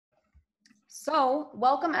So,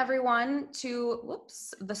 welcome everyone to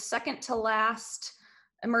the second to last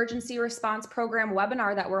emergency response program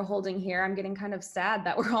webinar that we're holding here. I'm getting kind of sad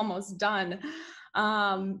that we're almost done.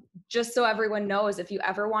 Just so everyone knows, if you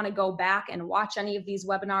ever want to go back and watch any of these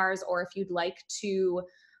webinars, or if you'd like to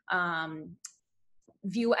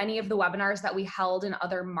view any of the webinars that we held in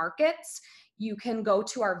other markets, you can go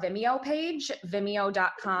to our Vimeo page,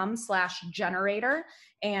 vimeo.com/generator,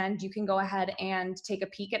 and you can go ahead and take a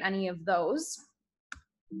peek at any of those.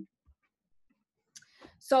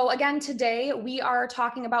 So again, today we are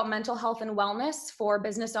talking about mental health and wellness for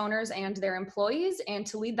business owners and their employees. And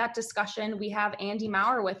to lead that discussion, we have Andy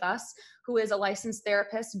Maurer with us, who is a licensed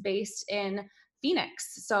therapist based in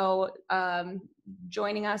Phoenix. So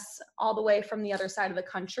joining us all the way from the other side of the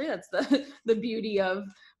country. That's the beauty of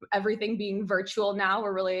everything being virtual now.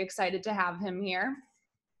 We're really excited to have him here.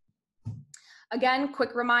 Again,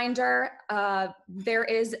 quick reminder, there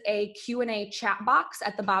is a Q&A chat box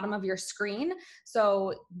at the bottom of your screen.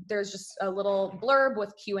 So there's just a little blurb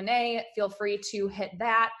with Q&A. Feel free to hit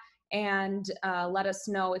that and let us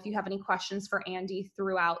know if you have any questions for Andy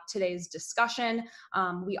throughout today's discussion.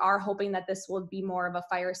 We are hoping that this will be more of a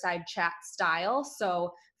fireside chat style,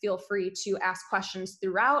 so feel free to ask questions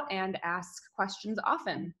throughout and ask questions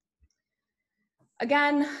often.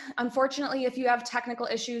 Again, unfortunately, if you have technical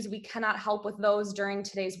issues, we cannot help with those during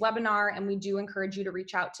today's webinar, and we do encourage you to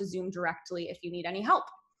reach out to Zoom directly if you need any help.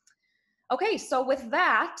 Okay, so with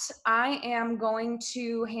that, I am going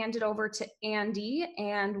to hand it over to Andy,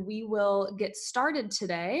 and we will get started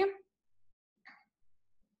today.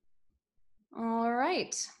 All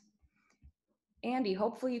right. Andy,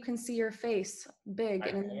 hopefully you can see your face big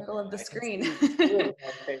in the middle of the screen. I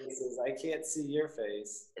can't see your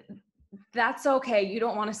face. That's okay. You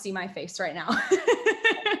don't want to see my face right now.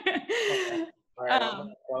 All right, I'm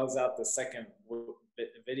gonna close out the second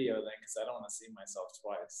video then, because I don't want to see myself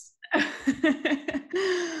twice.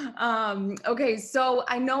 Okay, so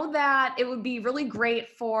I know that it would be really great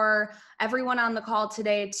for everyone on the call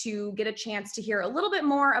today to get a chance to hear a little bit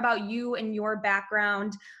more about you and your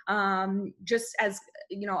background, just as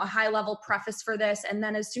a high-level preface for this, and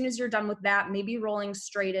then as soon as you're done with that, maybe rolling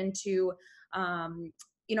straight into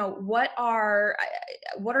what are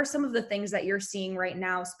some of the things that you're seeing right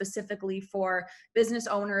now specifically for business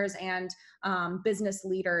owners and business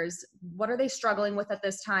leaders? What are they struggling with at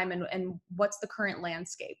this time, and what's the current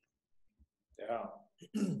landscape? Yeah.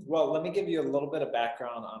 Well, let me give you a little bit of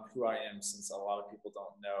background on who I am, since a lot of people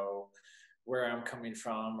don't know where I'm coming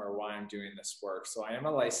from or why I'm doing this work. So I am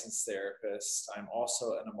a licensed therapist. I'm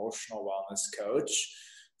also an emotional wellness coach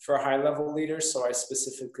for high-level leaders. So I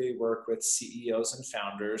specifically work with CEOs and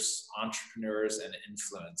founders, entrepreneurs, and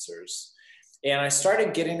influencers. And I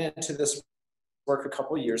started getting into this work a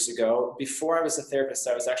couple of years ago. Before I was a therapist,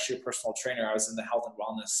 I was actually a personal trainer. I was in the health and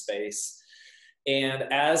wellness space.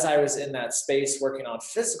 And as I was in that space working on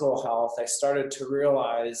physical health, I started to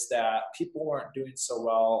realize that people weren't doing so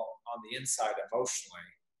well on the inside emotionally.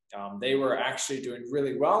 They were actually doing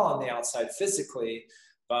really well on the outside physically,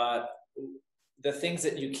 but the things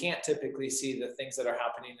that you can't typically see, the things that are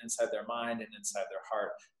happening inside their mind and inside their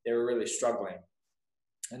heart, they were really struggling.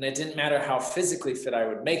 And it didn't matter how physically fit I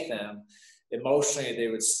would make them, emotionally they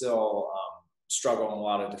would still struggle in a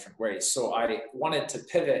lot of different ways. So I wanted to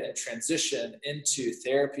pivot and transition into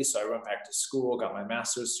therapy. So I went back to school, got my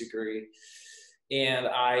master's degree, and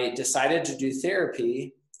I decided to do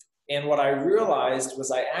therapy. And what I realized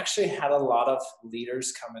was I actually had a lot of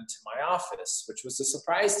leaders come into my office, which was a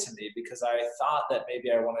surprise to me, because I thought that maybe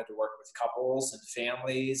I wanted to work with couples and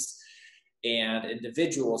families and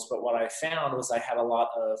individuals. But what I found was I had a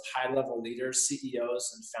lot of high-level leaders,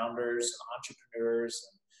 CEOs and founders and entrepreneurs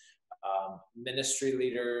and ministry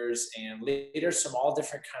leaders and leaders from all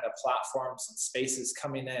different kind of platforms and spaces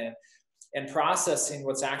coming in and processing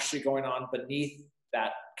what's actually going on beneath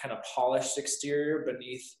that kind of polished exterior,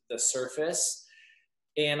 beneath the surface.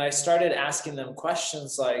 And I started asking them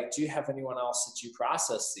questions like, do you have anyone else that you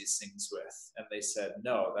process these things with? And they said,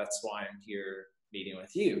 no, that's why I'm here meeting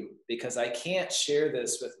with you, because I can't share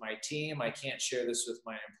this with my team. I can't share this with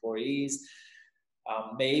my employees.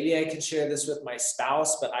 Maybe I can share this with my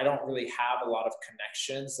spouse, but I don't really have a lot of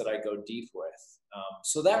connections that I go deep with.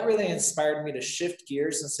 So that really inspired me to shift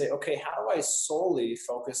gears and say, okay, how do I solely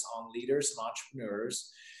focus on leaders and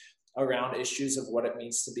entrepreneurs around issues of what it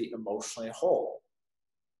means to be emotionally whole?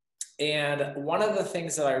 And one of the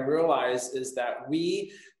things that I realized is that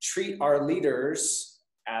we treat our leaders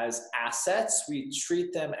as assets. We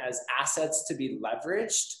treat them as assets to be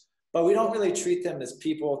leveraged, but we don't really treat them as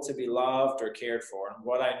people to be loved or cared for. And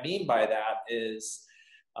what I mean by that is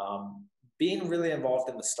being really involved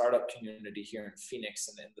in the startup community here in Phoenix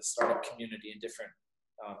and in the startup community in different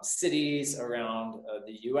cities around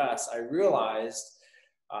the US, I realized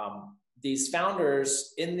these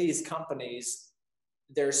founders in these companies,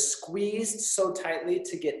 they're squeezed so tightly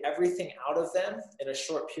to get everything out of them in a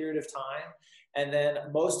short period of time. And then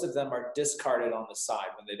most of them are discarded on the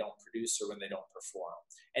side when they don't produce or when they don't perform.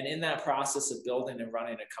 And in that process of building and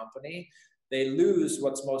running a company, they lose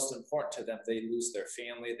what's most important to them. They lose their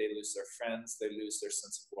family, they lose their friends, they lose their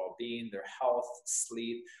sense of well-being, their health,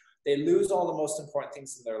 sleep. They lose all the most important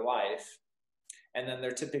things in their life. And then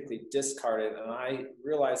they're typically discarded. And I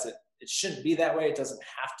realize that it shouldn't be that way. It doesn't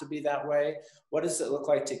have to be that way. What does it look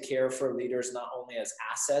like to care for leaders, not only as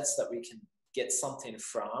assets that we can get something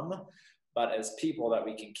from, but as people that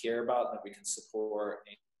we can care about, and that we can support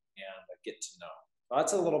and get to know? So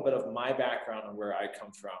that's a little bit of my background and where I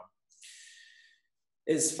come from.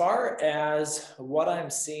 As far as what I'm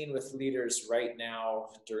seeing with leaders right now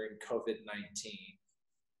during COVID-19,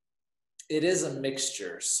 it is a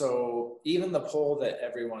mixture. So even the poll that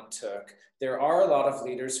everyone took, there are a lot of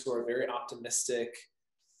leaders who are very optimistic,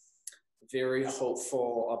 very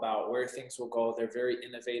hopeful about where things will go. They're very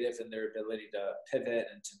innovative in their ability to pivot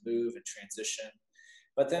and to move and transition.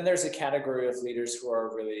 But then there's a category of leaders who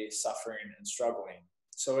are really suffering and struggling.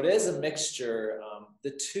 So it is a mixture.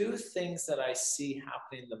 The two things that I see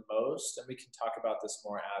happening the most, and we can talk about this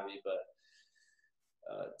more, Abby, but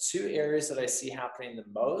two areas that I see happening the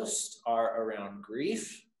most are around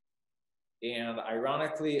grief and,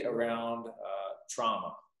 ironically, around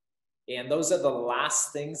trauma. And those are the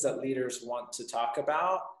last things that leaders want to talk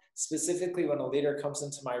about. Specifically, when a leader comes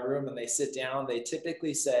into my room and they sit down, they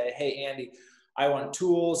typically say, hey, Andy, I want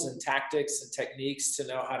tools and tactics and techniques to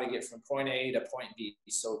know how to get from point A to point B.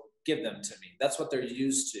 So give them to me. That's what they're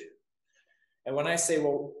used to. And when I say,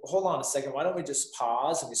 well, hold on a second, why don't we just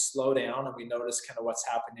pause and we slow down and we notice kind of what's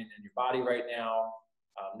happening in your body right now.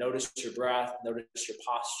 Notice your breath, notice your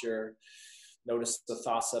posture, notice the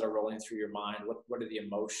thoughts that are rolling through your mind. What are the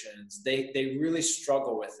emotions? They really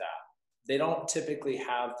struggle with that. They don't typically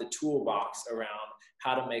have the toolbox around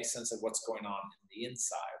how to make sense of what's going on in the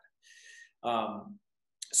inside.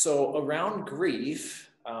 So around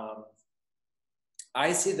grief,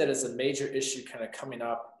 I see that as a major issue kind of coming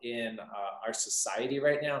up in our society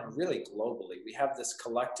right now, and really globally. We have this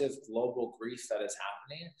collective global grief that is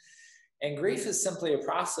happening. And grief is simply a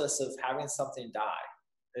process of having something die.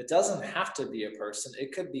 It doesn't have to be a person.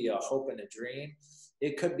 It could be a hope and a dream.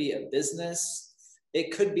 It could be a business.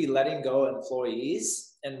 It could be letting go of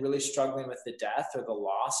employees and really struggling with the death or the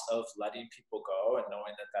loss of letting people go and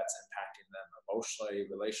knowing that that's impacting them emotionally,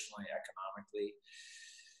 relationally, economically.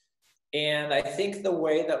 And I think the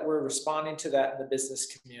way that we're responding to that in the business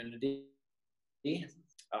community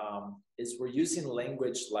is we're using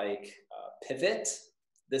language like pivot.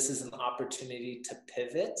 This is an opportunity to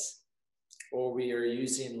pivot. Or we are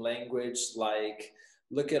using language like,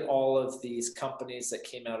 look at all of these companies that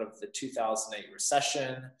came out of the 2008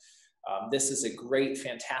 recession. This is a great,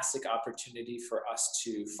 fantastic opportunity for us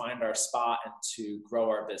to find our spot and to grow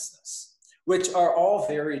our business, which are all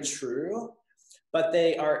very true. But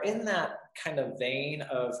they are in that kind of vein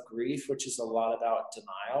of grief, which is a lot about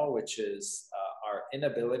denial, which is our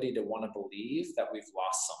inability to want to believe that we've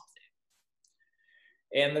lost something.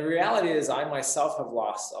 And the reality is I myself have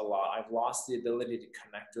lost a lot. I've lost the ability to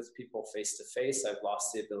connect with people face to face. I've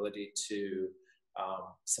lost the ability to,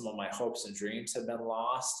 some of my hopes and dreams have been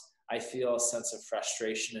lost. I feel a sense of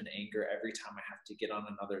frustration and anger every time I have to get on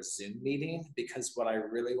another Zoom meeting, because what I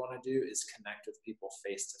really want to do is connect with people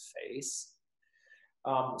face to face.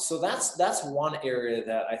 So that's one area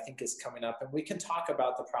that I think is coming up, and we can talk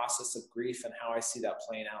about the process of grief and how I see that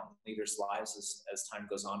playing out in leaders' lives as time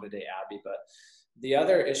goes on today, Abby. But the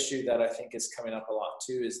other issue that I think is coming up a lot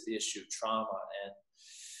too is the issue of trauma.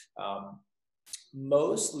 And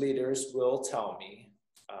most leaders will tell me,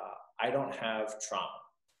 I don't have trauma.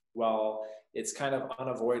 Well, it's kind of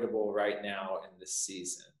unavoidable right now in this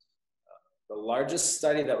season. The largest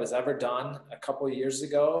study that was ever done a couple of years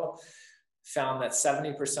ago found that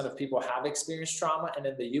 70% of people have experienced trauma. And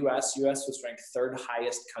in the US was ranked third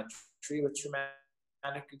highest country with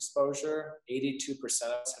traumatic exposure. 82%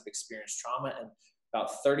 of us have experienced trauma, and about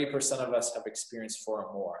 30% of us have experienced 4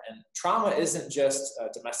 or more. And trauma isn't just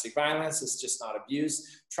domestic violence. It's just not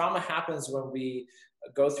abuse. Trauma happens when we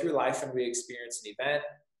go through life and we experience an event,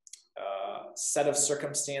 set of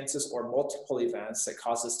circumstances, or multiple events that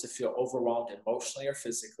cause us to feel overwhelmed emotionally or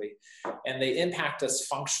physically. And they impact us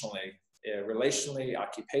functionally, relationally,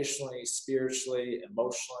 occupationally, spiritually,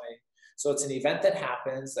 emotionally. So it's an event that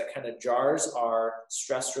happens that kind of jars our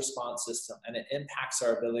stress response system, and it impacts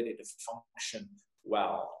our ability to function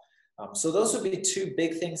well. So those would be two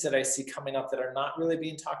big things that I see coming up that are not really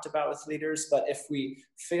being talked about with leaders. But if we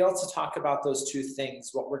fail to talk about those two things,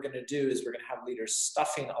 what we're going to do is we're going to have leaders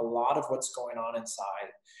stuffing a lot of what's going on inside.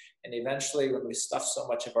 And eventually, when we stuff so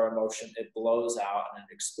much of our emotion, it blows out and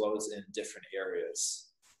it explodes in different areas.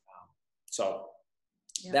 So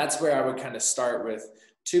that's where I would kind of start with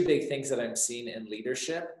two big things that I'm seeing in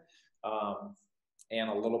leadership, and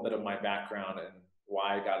a little bit of my background and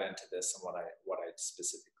why I got into this and what I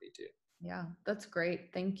specifically do. Yeah, that's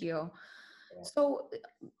great. Thank you. Yeah. So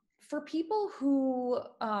for people who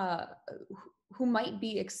might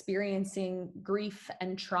be experiencing grief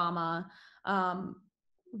and trauma,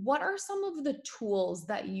 what are some of the tools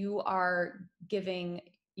that you are giving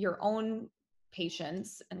your own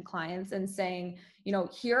patients and clients and saying,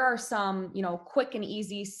 here are some, quick and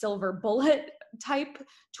easy silver bullet type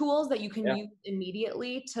tools that you can use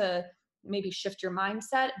immediately to maybe shift your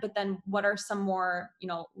mindset, but then what are some more,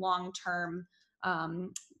 long-term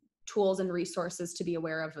tools and resources to be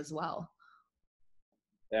aware of as well?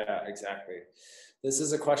 Yeah, exactly. This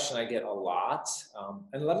is a question I get a lot.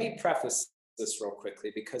 And let me preface this real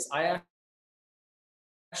quickly, because I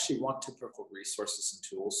actually want to provide resources and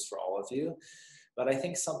tools for all of you, but I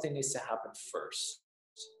think something needs to happen first.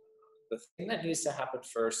 The thing that needs to happen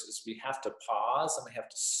first is we have to pause and we have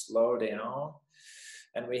to slow down,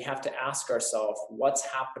 and we have to ask ourselves, what's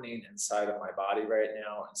happening inside of my body right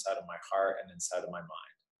now, inside of my heart, and inside of my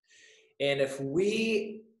mind? And if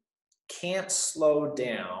we can't slow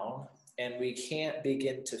down and we can't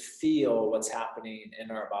begin to feel what's happening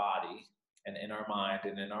in our body and in our mind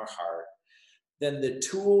and in our heart, then the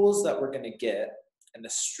tools that we're going to get and the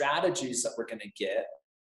strategies that we're going to get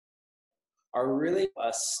are really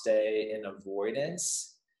us stay in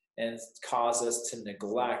avoidance and cause us to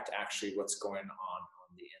neglect actually what's going on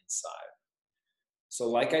the inside. So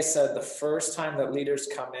like I said, the first time that leaders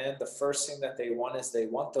come in, the first thing that they want is they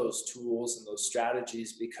want those tools and those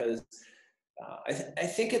strategies, because I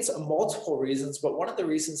think it's multiple reasons, but one of the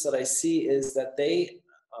reasons that I see is that they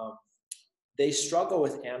struggle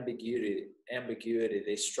with ambiguity.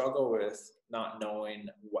 They struggle with not knowing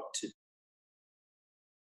what to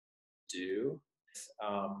do,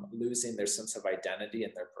 losing their sense of identity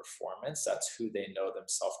and their performance. That's who they know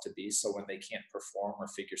themselves to be. So when they can't perform or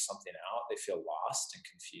figure something out, they feel lost and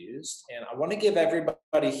confused. And I want to give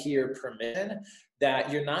everybody here permission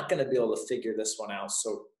that you're not going to be able to figure this one out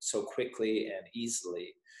so quickly and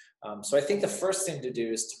easily. So I think the first thing to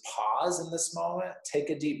do is to pause in this moment, take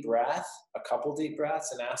a deep breath, a couple deep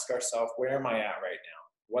breaths, and ask ourselves, where am I at right now?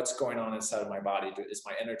 What's going on inside of my body? Is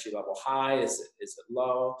my energy level high? Is it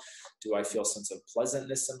low? Do I feel a sense of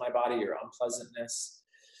pleasantness in my body or unpleasantness?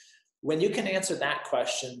 When you can answer that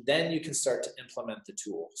question, then you can start to implement the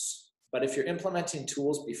tools. But if you're implementing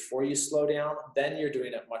tools before you slow down, then you're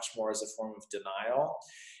doing it much more as a form of denial.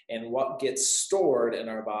 And what gets stored in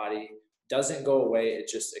our body doesn't go away. It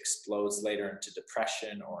just explodes later into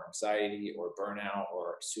depression or anxiety or burnout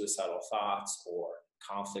or suicidal thoughts or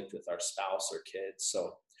conflict with our spouse or kids.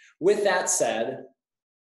 So with that said,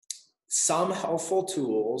 some helpful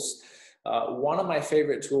tools. One of my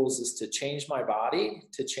favorite tools is to change my body,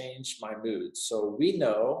 to change my mood. So we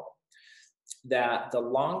know that the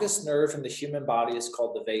longest nerve in the human body is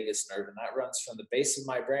called the vagus nerve, and that runs from the base of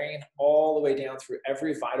my brain all the way down through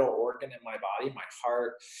every vital organ in my body, my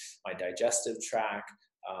heart, my digestive tract,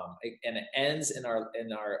 and it ends in our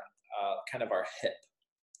kind of our hip.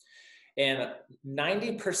 And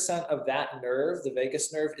 90% of that nerve, the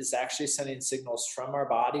vagus nerve, is actually sending signals from our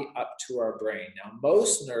body up to our brain. Now,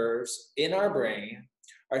 most nerves in our brain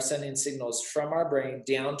are sending signals from our brain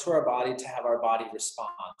down to our body to have our body respond.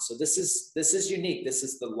 So this is unique. This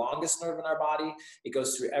is the longest nerve in our body. It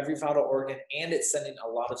goes through every vital organ, and it's sending a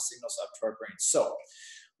lot of signals up to our brain. So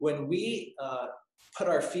when we put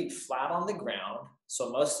our feet flat on the ground, so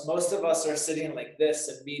most of us are sitting like this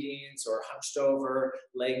in meetings or hunched over,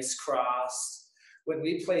 legs crossed. When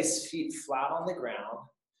we place feet flat on the ground,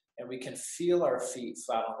 and we can feel our feet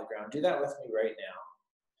flat on the ground, do that with me right now.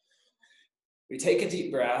 We take a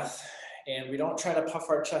deep breath, and we don't try to puff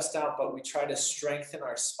our chest out, but we try to strengthen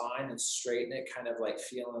our spine and straighten it, kind of like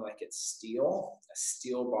feeling like it's steel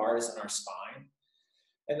bars in our spine.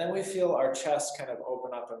 And then we feel our chest kind of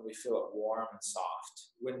open up and we feel it warm and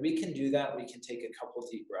soft. When we can do that, we can take a couple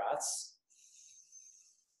deep breaths.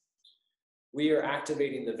 We are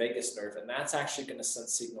activating the vagus nerve, and that's actually going to send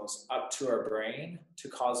signals up to our brain to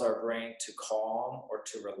cause our brain to calm or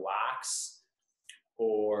to relax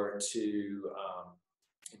or to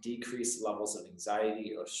decrease levels of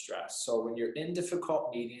anxiety or stress. So when you're in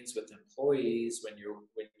difficult meetings with employees, when you're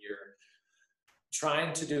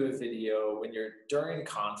trying to do a video, when you're during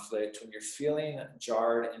conflict, when you're feeling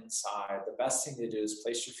jarred inside, the best thing to do is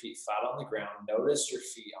place your feet flat on the ground, notice your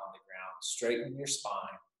feet on the ground, straighten your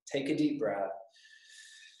spine, take a deep breath.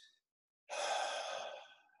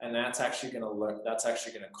 And that's actually going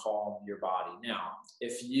to calm your body. Now,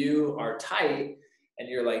 if you are tight and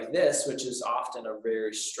you're like this, which is often a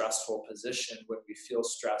very stressful position, when we feel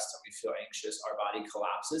stressed and we feel anxious, our body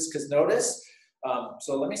collapses. Because notice,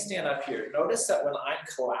 so let me stand up here. Notice that when I'm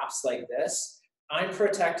collapsed like this, I'm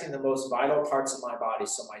protecting the most vital parts of my body,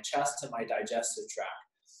 so my chest and my digestive tract.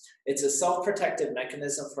 It's a self-protective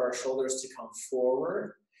mechanism for our shoulders to come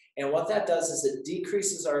forward. And what that does is it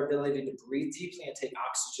decreases our ability to breathe deeply and take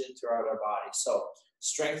oxygen throughout our body. So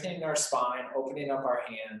strengthening our spine, opening up our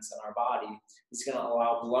hands and our body is going to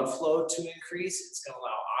allow blood flow to increase. It's going to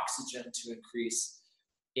allow oxygen to increase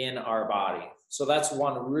in our body. So that's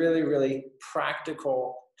one really, really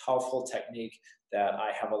practical, helpful technique that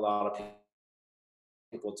I have a lot of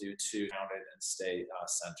people do to ground it and stay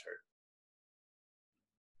centered.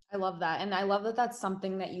 I love that. And I love that that's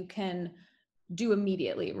something that you can do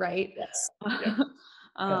immediately, right? Yes.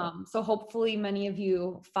 Yeah. So hopefully many of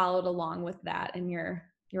you followed along with that and you're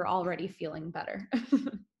already feeling better.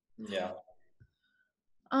 Yeah.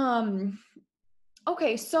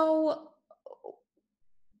 Okay, so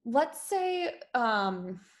let's say,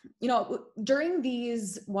 during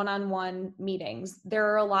these one-on-one meetings, there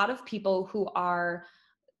are a lot of people who are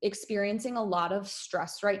experiencing a lot of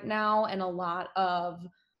stress right now and a lot of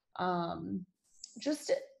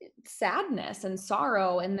just sadness and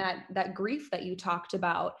sorrow and that grief that you talked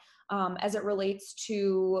about, as it relates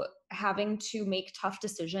to having to make tough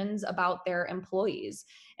decisions about their employees.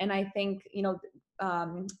 And I think,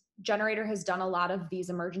 Generator has done a lot of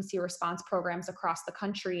these emergency response programs across the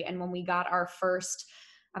country. And when we got our first,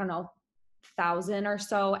 I don't know, 1,000 or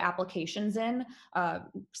so applications in,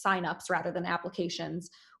 signups rather than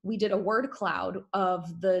applications, we did a word cloud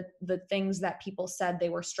of the things that people said they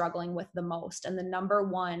were struggling with the most. And the number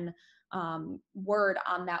one word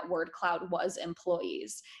on that word cloud was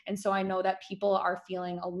employees. And so I know that people are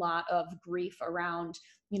feeling a lot of grief around,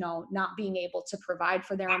 not being able to provide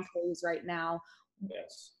for their employees right now.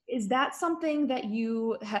 Yes. Is that something that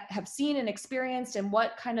you have seen and experienced, and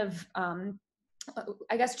what kind of,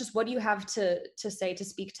 I guess, just what do you have to say to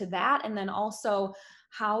speak to that? And then also,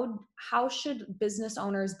 how should business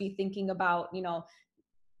owners be thinking about,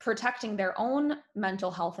 protecting their own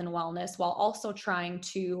mental health and wellness while also trying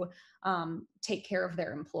to take care of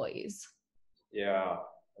their employees? Yeah,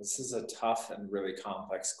 this is a tough and really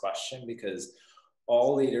complex question because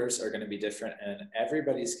all leaders are going to be different and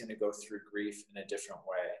everybody's going to go through grief in a different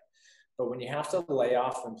way. But when you have to lay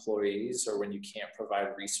off employees, or when you can't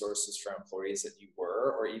provide resources for employees that you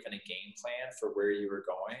were, or even a game plan for where you were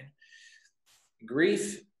going,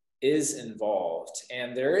 grief is involved.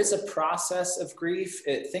 And there is a process of grief.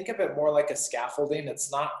 Think of it more like a scaffolding.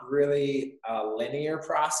 It's not really a linear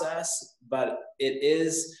process, but it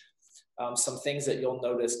is some things that you'll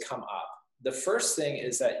notice come up. The first thing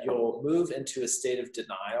is that you'll move into a state of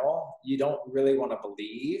denial. You don't really want to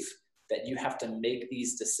believe that you have to make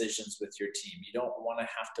these decisions with your team. You don't want to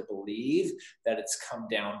have to believe that it's come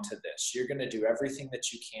down to this. You're going to do everything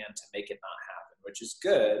that you can to make it not happen, which is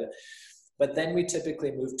good. But then we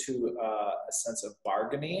typically move to a sense of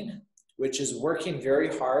bargaining, which is working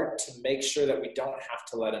very hard to make sure that we don't have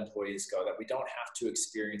to let employees go, that we don't have to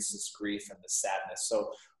experience this grief and this sadness.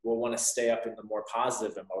 So we'll want to stay up in the more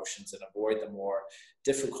positive emotions and avoid the more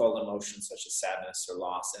difficult emotions such as sadness or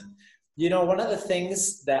loss. And one of the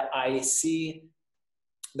things that I see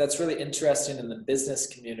that's really interesting in the business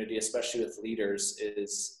community, especially with leaders,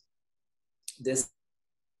 is this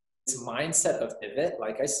mindset of pivot,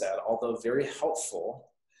 like I said, although very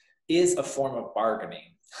helpful, is a form of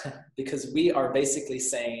bargaining because we are basically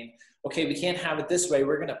saying, okay, we can't have it this way.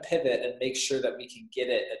 We're going to pivot and make sure that we can get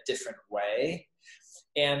it a different way.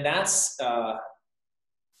 And that's going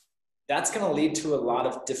to lead to a lot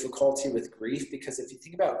of difficulty with grief, because if you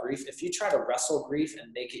think about grief, if you try to wrestle grief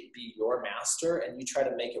and make it be your master and you try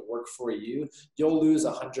to make it work for you, you'll lose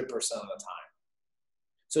 100% of the time.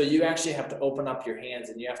 So you actually have to open up your hands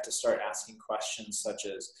and you have to start asking questions such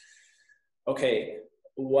as, okay,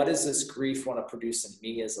 what does this grief want to produce in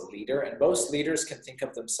me as a leader? And most leaders can think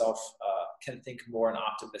of themselves, can think more in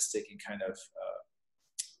optimistic and kind of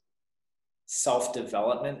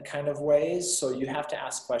self-development kind of ways. So you have to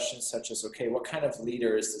ask questions such as, okay, what kind of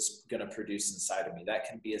leader is this going to produce inside of me? That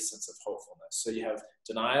can be a sense of hopefulness. So you have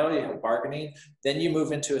denial, you have bargaining, then you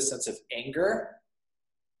move into a sense of anger.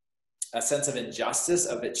 a sense of injustice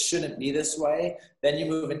of it shouldn't be this way. Then you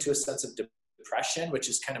move into a sense of depression, which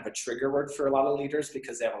is kind of a trigger word for a lot of leaders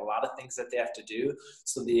because they have a lot of things that they have to do.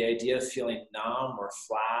 So the idea of feeling numb or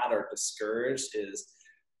flat or discouraged is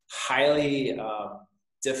highly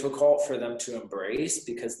difficult for them to embrace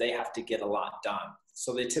because they have to get a lot done.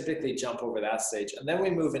 So they typically jump over that stage. And then we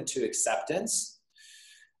move into acceptance.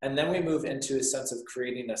 And then we move into a sense of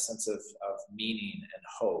creating a sense of meaning and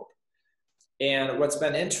hope. And what's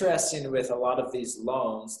been interesting with a lot of these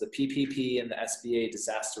loans, the PPP and the SBA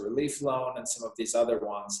disaster relief loan and some of these other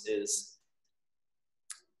ones, is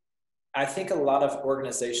I think a lot of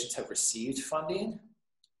organizations have received funding,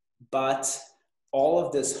 but all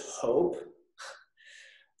of this hope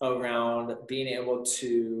around being able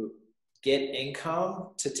to get income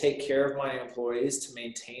to take care of my employees, to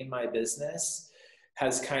maintain my business,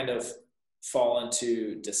 has kind of fallen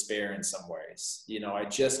to despair in some ways. You know, I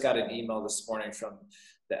just got an email this morning from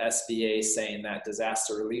the SBA saying that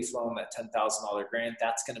disaster relief loan, that $10,000 grant,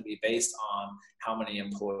 that's going to be based on how many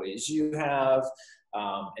employees you have.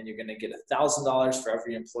 And you're going to get $1,000 for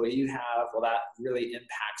every employee you have. Well, that really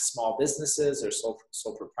impacts small businesses or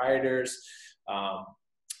sole proprietors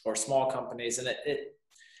or small companies. And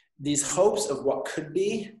these hopes of what could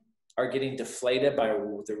be are getting deflated by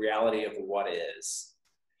the reality of what is.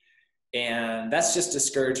 And that's just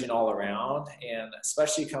discouraging all around. And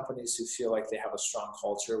especially companies who feel like they have a strong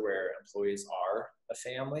culture where employees are a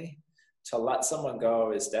family, to let someone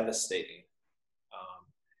go is devastating.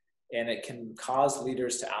 And it can cause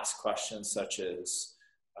leaders to ask questions such as,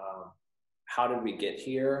 how did we get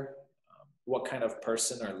here? What kind of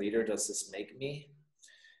person or leader does this make me?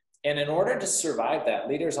 And in order to survive that,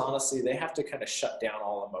 leaders, honestly, they have to kind of shut down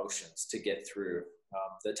all emotions to get through.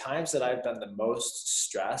 The times that I've been the most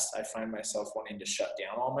stressed, I find myself wanting to shut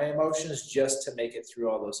down all my emotions just to make it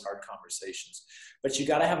through all those hard conversations. But you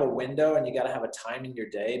got to have a window and you got to have a time in your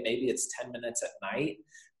day. Maybe it's 10 minutes at night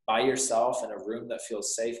by yourself in a room that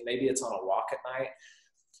feels safe. Maybe it's on a walk at night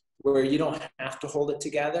where you don't have to hold it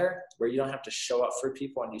together, where you don't have to show up for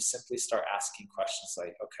people, and you simply start asking questions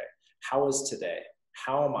like, okay, how is today?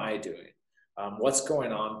 How am I doing? What's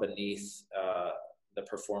going on beneath the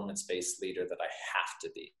performance-based leader that I have to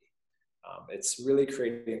be? It's really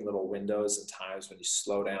creating little windows and times when you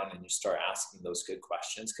slow down and you start asking those good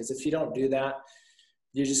questions. Because if you don't do that,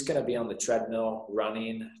 you're just going to be on the treadmill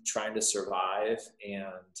running, trying to survive, and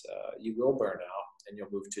you will burn out and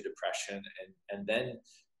you'll move to depression, and then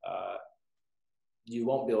you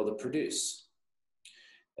won't be able to produce.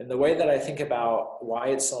 And the way that I think about why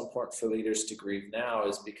it's so important for leaders to grieve now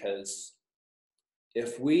is because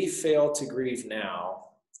if we fail to grieve now,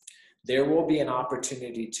 there will be an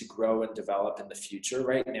opportunity to grow and develop in the future.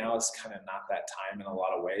 Right now is kind of not that time in a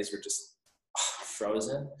lot of ways. We're just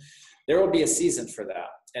frozen. There will be a season for that.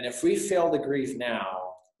 And if we fail to grieve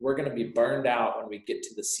now, we're going to be burned out when we get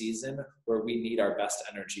to the season where we need our best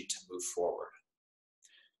energy to move forward.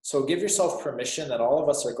 So give yourself permission that all of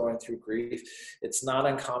us are going through grief. It's not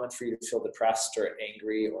uncommon for you to feel depressed or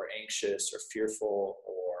angry or anxious or fearful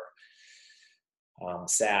or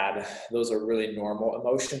sad. Those are really normal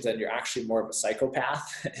emotions, and you're actually more of a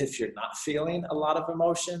psychopath if you're not feeling a lot of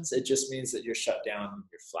emotions. It just means that you're shut down,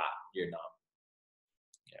 you're flat, you're numb.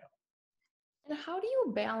 And how do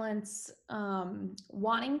you balance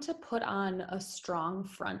wanting to put on a strong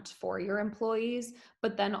front for your employees,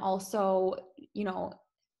 but then also,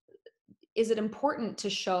 is it important to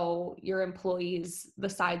show your employees the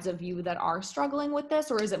sides of you that are struggling with this,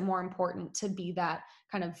 or is it more important to be that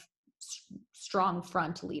kind of strong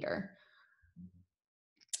front leader?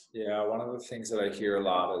 Yeah, one of the things that I hear a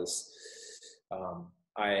lot is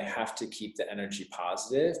I have to keep the energy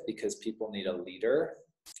positive because people need a leader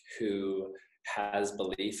who has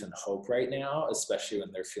belief and hope right now, especially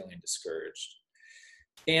when they're feeling discouraged.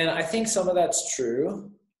 And I think some of that's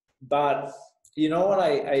true, but you know what?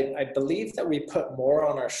 I believe that we put more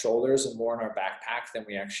on our shoulders and more in our backpack than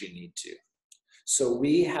we actually need to. So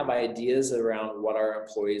we have ideas around what our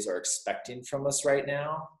employees are expecting from us right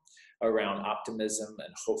now, around optimism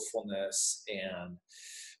and hopefulness and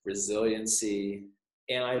resiliency.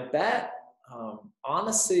 And I bet,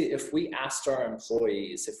 honestly, if we asked our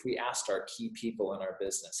employees, if we asked our key people in our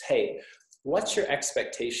business, hey, what's your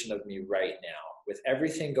expectation of me right now with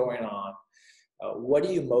everything going on? What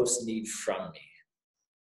do you most need from me?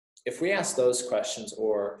 If we ask those questions,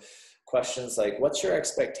 or questions like, what's your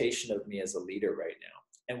expectation of me as a leader right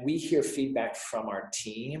now? And we hear feedback from our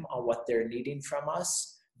team on what they're needing from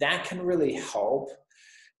us, that can really help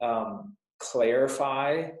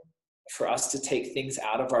clarify for us to take things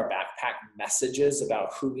out of our backpack messages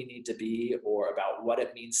about who we need to be or about what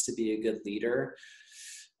it means to be a good leader.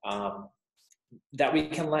 that we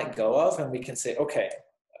can let go of, and we can say, okay,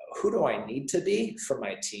 who do I need to be for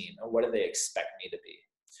my team, and what do they expect me to be?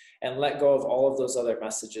 And let go of all of those other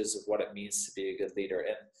messages of what it means to be a good leader.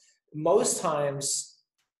 And most times,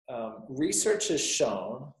 research has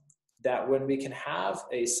shown that when we can have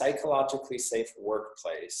a psychologically safe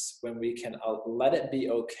workplace, when we can let it be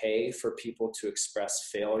okay for people to express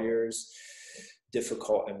failures,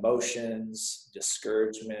 difficult emotions,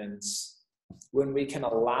 discouragements, when we can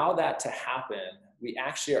allow that to happen, we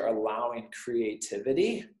actually are allowing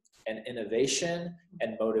creativity and innovation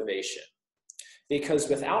and motivation. Because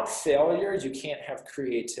without failure, you can't have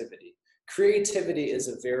creativity. Creativity is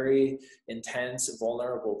a very intense,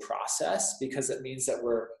 vulnerable process, because it means that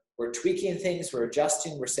we're tweaking things, we're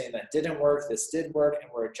adjusting, we're saying that didn't work, this did work,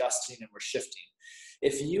 and we're adjusting and we're shifting.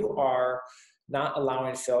 If you are not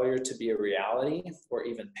allowing failure to be a reality, or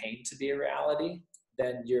even pain to be a reality,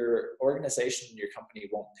 then your organization and your company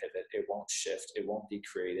won't pivot, it won't shift, it won't be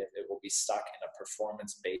creative, it will be stuck in a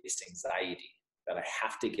performance-based anxiety that I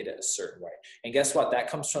have to get it a certain way. And guess what? That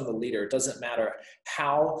comes from the leader. It doesn't matter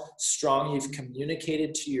how strong you've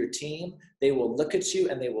communicated to your team, they will look at you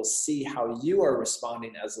and they will see how you are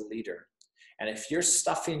responding as a leader. And if you're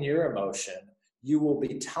stuffing your emotion, you will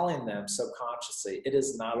be telling them subconsciously, it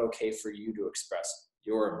is not okay for you to express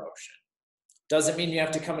your emotion. Doesn't mean you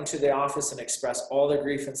have to come into the office and express all the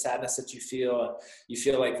grief and sadness that you feel. You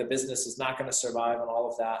feel like the business is not going to survive and all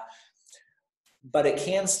of that. But it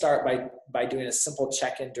can start by doing a simple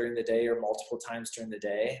check-in during the day or multiple times during the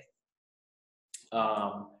day,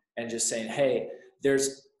 and just saying, hey,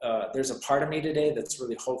 there's a part of me today that's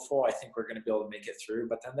really hopeful. I think we're going to be able to make it through.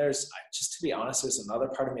 But then just to be honest, there's another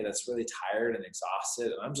part of me that's really tired and exhausted,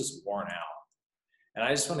 and I'm just worn out. And I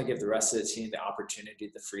just want to give the rest of the team the opportunity,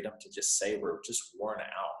 the freedom to just say we're just worn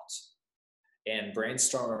out, and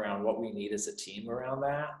brainstorm around what we need as a team around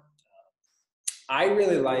that. I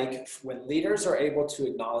really like when leaders are able to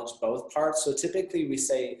acknowledge both parts. So typically we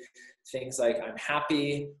say things like, I'm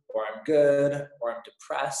happy, or I'm good, or I'm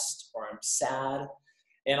depressed, or I'm sad.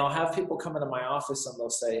 And I'll have people come into my office and they'll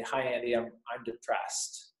say, hi, Andy, I'm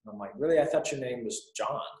depressed. And I'm like, really? I thought your name was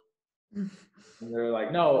John. And they're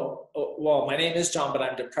like, no, well, my name is John, but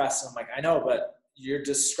I'm depressed. And I'm like, I know, but you're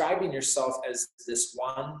describing yourself as this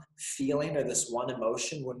one feeling or this one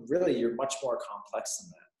emotion, when really you're much more complex than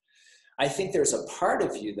that. I think there's a part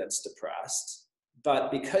of you that's depressed,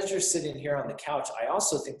 but because you're sitting here on the couch, I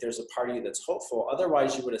also think there's a part of you that's hopeful.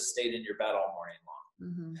 Otherwise, you would have stayed in your bed all morning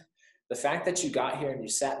long. Mm-hmm. The fact that you got here and you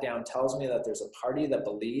sat down tells me that there's a part of you that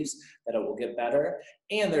believes that it will get better,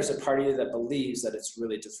 and there's a part of you that believes that it's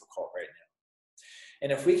really difficult right now.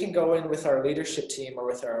 And if we can go in with our leadership team or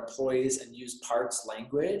with our employees and use parts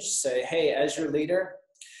language, say, hey, as your leader,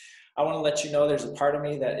 I want to let you know there's a part of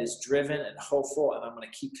me that is driven and hopeful, and I'm going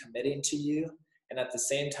to keep committing to you. And at the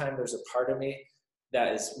same time, there's a part of me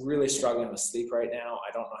that is really struggling with sleep right now.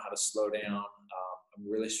 I don't know how to slow down. I'm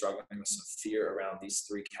really struggling with some fear around these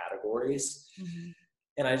three categories. Mm-hmm.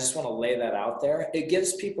 And I just want to lay that out there. It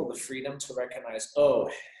gives people the freedom to recognize, oh,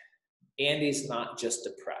 Andy's not just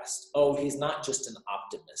depressed. Oh, he's not just an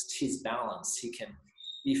optimist. He's balanced. He can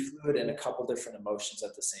be fluid in a couple different emotions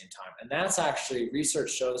at the same time. And that's actually,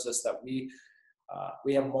 research shows us that we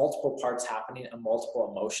have multiple parts happening and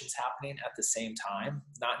multiple emotions happening at the same time,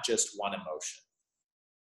 not just one emotion.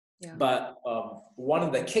 Yeah. But one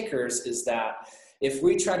of the kickers is that if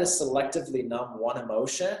we try to selectively numb one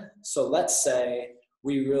emotion, so let's say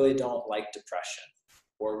we really don't like depression,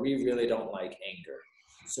 or we really don't like anger,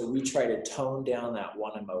 so we try to tone down that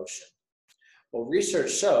one emotion. Well,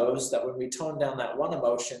 research shows that when we tone down that one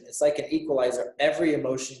emotion, it's like an equalizer. Every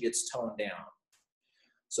emotion gets toned down.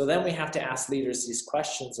 So then we have to ask leaders these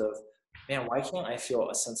questions of, man, why can't I feel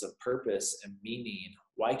a sense of purpose and meaning?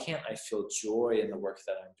 Why can't I feel joy in the work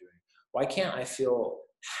that I'm doing? Why can't I feel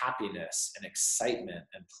happiness and excitement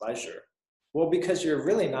and pleasure? Well, because you're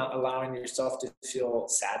really not allowing yourself to feel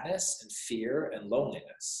sadness and fear and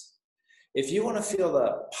loneliness. If you want to feel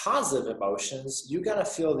the positive emotions, you got to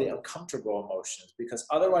feel the uncomfortable emotions, because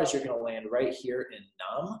otherwise you're going to land right here in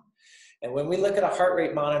numb. And when we look at a heart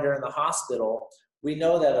rate monitor in the hospital, we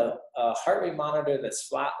know that a heart rate monitor that's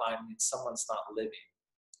flatline means someone's not living.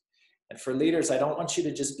 And for leaders, I don't want you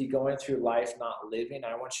to just be going through life not living.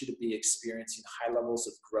 I want you to be experiencing high levels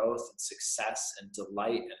of growth and success and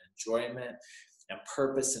delight and enjoyment and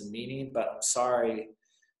purpose and meaning. But I'm sorry,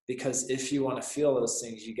 because if you want to feel those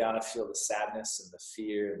things, you got to feel the sadness and the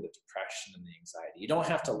fear and the depression and the anxiety. You don't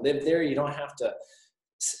have to live there. You don't have to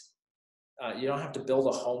build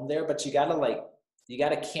a home there, but you got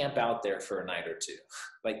to camp out there for a night or two.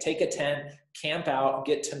 Like, take a tent, camp out,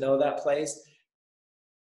 get to know that place.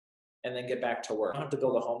 and then get back to work. You don't have to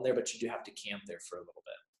build a home there, but you do have to camp there for a little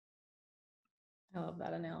bit. I love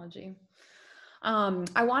that analogy.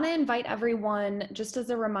 I want to invite everyone, just as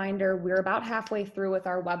a reminder, we're about halfway through with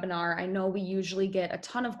our webinar. I know we usually get a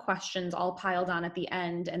ton of questions all piled on at the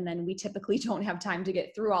end, and then we typically don't have time to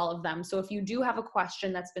get through all of them. So if you do have a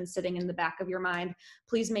question that's been sitting in the back of your mind,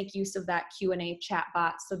 please make use of that Q&A chat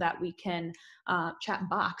bot so that we can, chat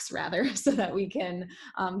box rather, so that we can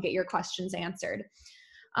get your questions answered.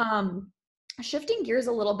 Shifting gears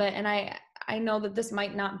a little bit, and I know that this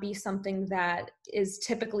might not be something that is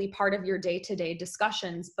typically part of your day-to-day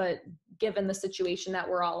discussions, but given the situation that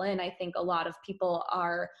we're all in, I think a lot of people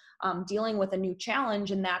are dealing with a new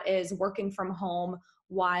challenge, and that is working from home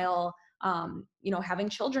while having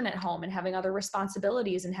children at home and having other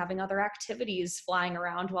responsibilities and having other activities flying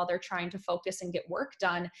around while they're trying to focus and get work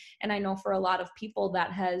done. And I know for a lot of people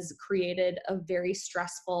that has created a very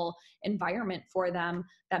stressful environment for them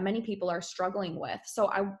that many people are struggling with. So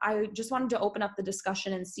I just wanted to open up the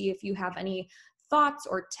discussion and see if you have any thoughts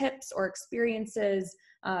or tips or experiences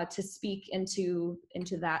to speak into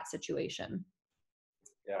that situation.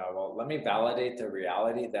 Yeah, well, let me validate the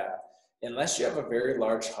reality that unless you have a very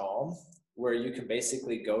large home where you can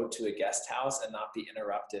basically go to a guest house and not be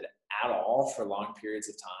interrupted at all for long periods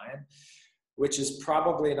of time, which is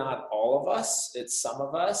probably not all of us, it's some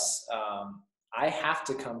of us. I have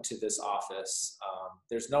to come to this office.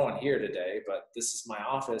 There's no one here today, but this is my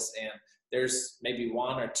office, and there's maybe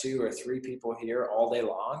one or two or three people here all day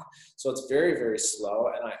long. So it's very, very slow,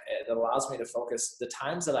 and it allows me to focus. The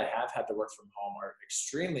times that I have had to work from home are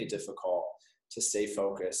extremely difficult to stay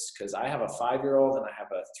focused because I have a 5-year-old and I have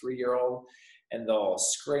a 3-year-old, and they'll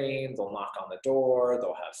scream, they'll knock on the door,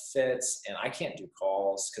 they'll have fits, and I can't do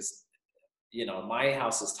calls because my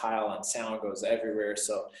house is tile and sound goes everywhere.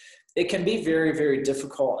 So it can be very, very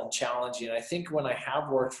difficult and challenging. I think when I have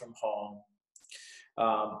worked from home,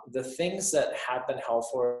 the things that have been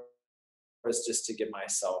helpful is just to give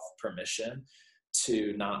myself permission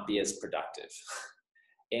to not be as productive.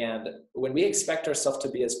 And when we expect ourselves to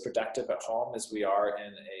be as productive at home as we are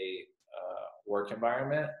in a work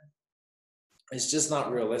environment, it's just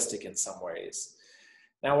not realistic in some ways.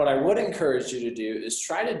 Now, what I would encourage you to do is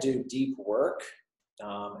try to do deep work.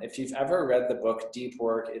 If you've ever read the book Deep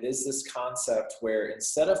Work, it is this concept where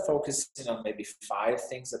instead of focusing on maybe 5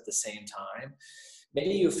 things at the same time,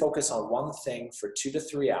 maybe you focus on one thing for 2 to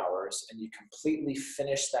 3 hours and you completely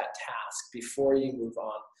finish that task before you move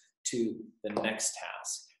on to the next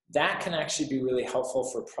task. That can actually be really helpful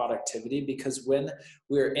for productivity because when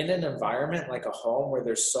we're in an environment like a home where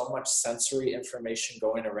there's so much sensory information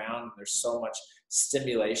going around and there's so much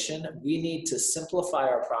stimulation, we need to simplify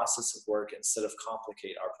our process of work instead of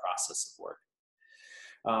complicate our process of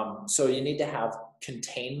work. So you need to have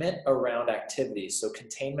containment around activities. So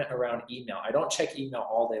containment around email. I don't check email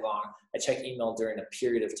all day long. I check email during a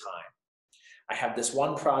period of time. I have this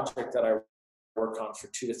one project that I work on for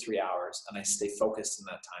 2 to 3 hours and I stay focused in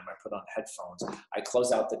that time. I put on headphones. I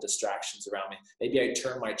close out the distractions around me. Maybe I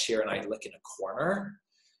turn my chair and I look in a corner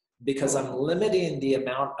because I'm limiting the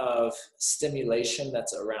amount of stimulation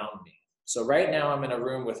that's around me. So right now I'm in a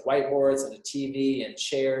room with whiteboards and a TV and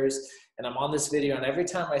chairs, and I'm on this video, and every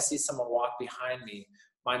time I see someone walk behind me,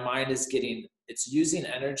 my mind is it's using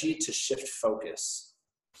energy to shift focus.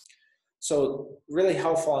 So really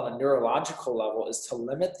helpful on a neurological level is to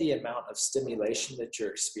limit the amount of stimulation that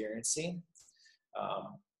you're experiencing.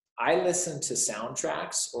 I listen to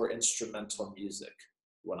soundtracks or instrumental music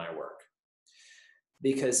when I work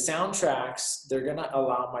because soundtracks, they're going to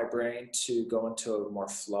allow my brain to go into a more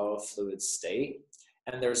fluid state.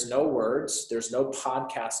 And there's no words, there's no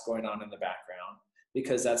podcast going on in the background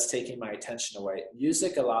because that's taking my attention away.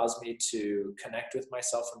 Music allows me to connect with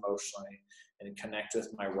myself emotionally and connect with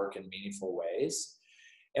my work in meaningful ways.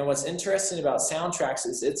 And what's interesting about soundtracks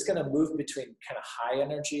is it's going to move between kind of high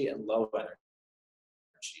energy and low energy.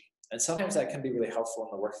 And sometimes that can be really helpful in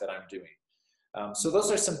the work that I'm doing. So those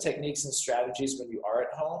are some techniques and strategies when you are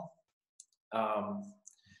at home.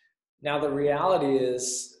 Now the reality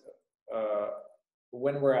is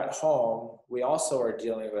when we're at home, we also are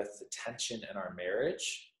dealing with the tension in our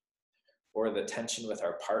marriage or the tension with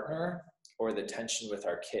our partner or the tension with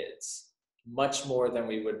our kids. Much more than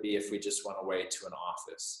we would be if we just went away to an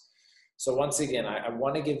office. So once again, I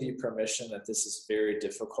want to give you permission that this is very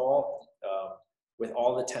difficult with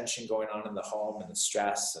all the tension going on in the home and the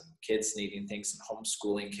stress and kids needing things and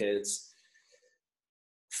homeschooling kids.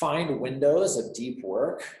 Find windows of deep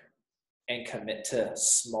work and commit to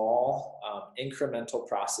small incremental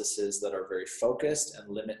processes that are very focused and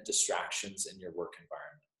limit distractions in your work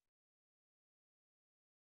environment.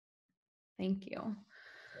 Thank you.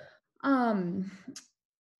 Um,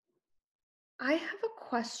 I have a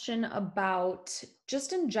question about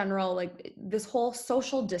just in general, like this whole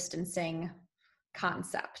social distancing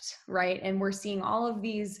concept, right? And we're seeing all of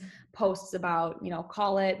these posts about,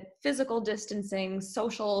 call it physical distancing,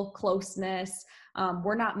 social closeness.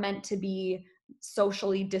 We're not meant to be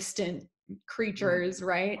socially distant creatures,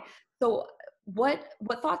 right? So what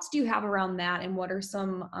thoughts do you have around that, and what are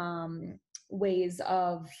some ways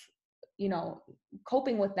of you know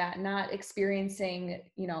coping with that, not experiencing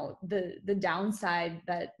the downside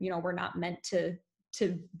that we're not meant to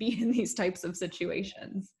be in these types of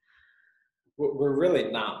situations? We're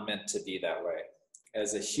really not meant to be that way.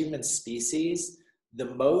 As a human species, the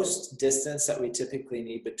most distance that we typically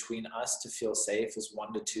need between us to feel safe is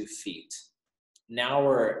 1 to 2 feet. Now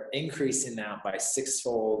we're increasing that by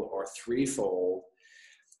sixfold or threefold.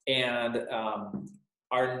 And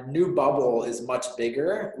our new bubble is much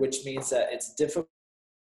bigger, which means that it's difficult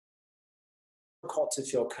to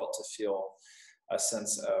feel a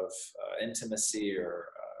sense of intimacy or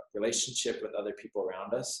relationship with other people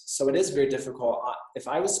around us. So it is very difficult. If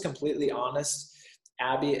I was completely honest,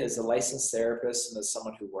 Abby, as a licensed therapist and as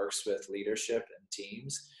someone who works with leadership and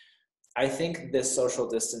teams, I think this social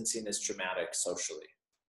distancing is traumatic socially.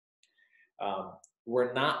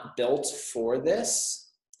 We're not built for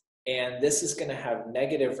this, and this is going to have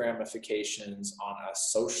negative ramifications on us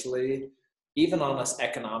socially, even on us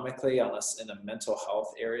economically, on us in a mental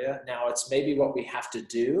health area. Now, it's maybe what we have to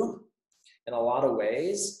do in a lot of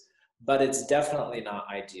ways, but it's definitely not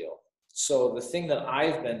ideal. So the thing that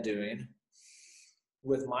I've been doing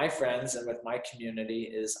with my friends and with my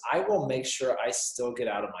community is I will make sure I still get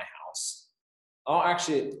out of my house. Oh,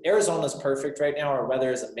 actually, Arizona's perfect right now. Our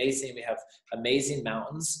weather is amazing. We have amazing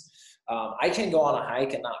mountains. I can go on a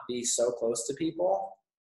hike and not be so close to people,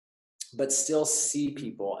 but still see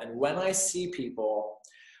people. And when I see people,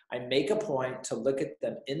 I make a point to look at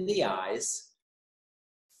them in the eyes,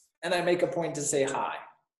 and I make a point to say hi.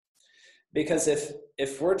 Because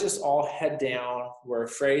if we're just all head down, we're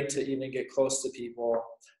afraid to even get close to people,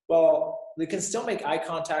 well, we can still make eye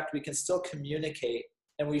contact, we can still communicate,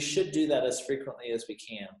 and we should do that as frequently as we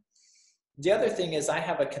can. The other thing is I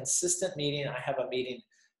have a consistent meeting. I have a meeting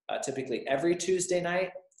typically every Tuesday night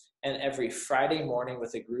and every Friday morning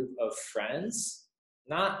with a group of friends,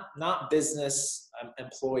 not business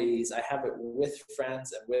employees. I have it with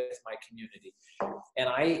friends and with my community. And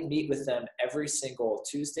I meet with them every single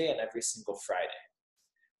Tuesday and every single Friday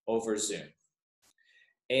over Zoom.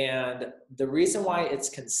 And the reason why it's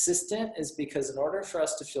consistent is because in order for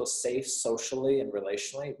us to feel safe socially and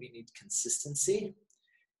relationally, we need consistency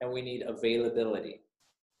and we need availability.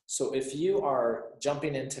 So if you are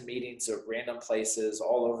jumping into meetings at random places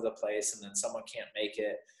all over the place and then someone can't make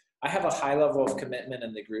it, I have a high level of commitment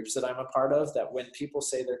in the groups that I'm a part of that when people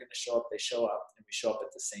say they're going to show up, they show up, and we show up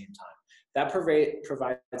at the same time. That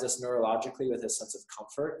provides us neurologically with a sense of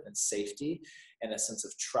comfort and safety and a sense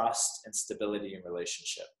of trust and stability in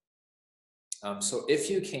relationship. So if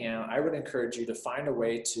you can, I would encourage you to find a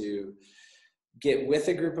way to get with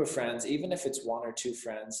a group of friends, even if it's 1 or 2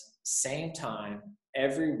 friends, same time,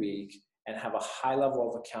 every week, and have a high level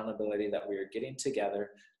of accountability that we are getting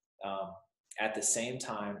together at the same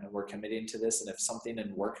time and we're committing to this. And if something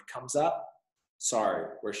in work comes up, sorry,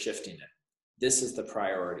 we're shifting it. This is the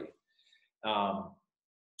priority.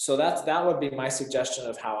 So that would be my suggestion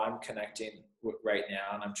of how I'm connecting right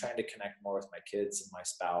now. And I'm trying to connect more with my kids and my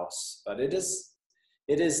spouse, but it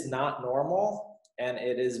is not normal and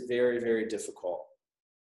it is very, very difficult.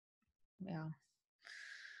 Yeah.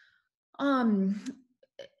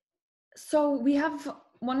 So we have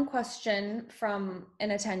one question from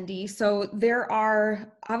an attendee. So there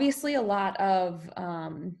are obviously a lot of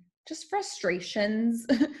just frustrations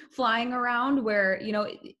flying around where,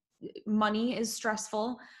 money is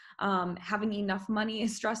stressful. Having enough money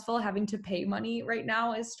is stressful. Having to pay money right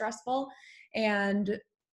now is stressful. And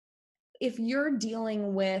if you're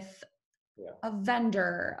dealing with a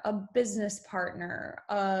vendor, a business partner,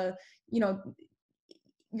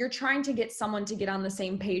 you're trying to get someone to get on the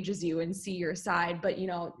same page as you and see your side, but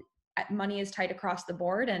money is tight across the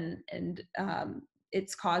board, and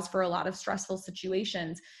it's cause for a lot of stressful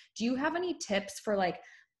situations. Do you have any tips for like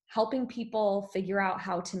helping people figure out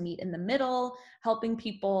how to meet in the middle, helping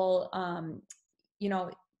people,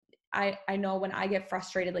 I know when I get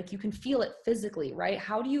frustrated, like you can feel it physically, right?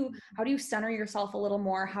 How do you center yourself a little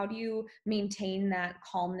more? How do you maintain that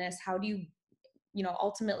calmness? How do you,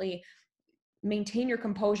 ultimately maintain your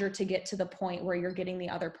composure to get to the point where you're getting the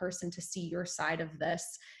other person to see your side of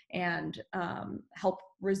this and help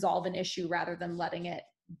resolve an issue rather than letting it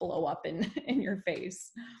blow up in your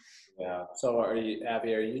face? Yeah. So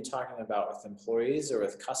Abby, are you talking about with employees or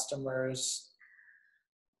with customers?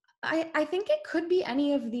 I think it could be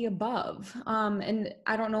any of the above. And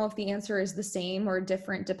I don't know if the answer is the same or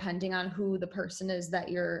different depending on who the person is that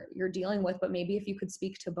you're dealing with, but maybe if you could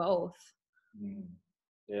speak to both. Mm,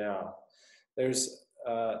 yeah. There's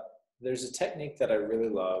uh, there's a technique that I really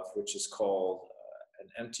love, which is called an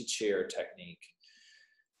empty chair technique.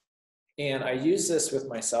 And I use this with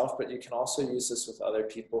myself, but you can also use this with other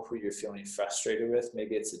people who you're feeling frustrated with.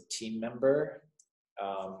 Maybe it's a team member,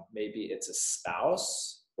 maybe it's a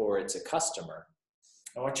spouse, or it's a customer.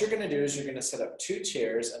 And what you're going to do is you're going to set up two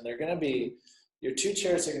chairs, and they're going to be, your two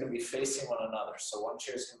chairs are going to be facing one another. So one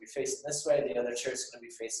chair is going to be facing this way, the other chair is going to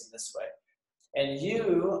be facing this way. And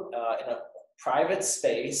you, in a private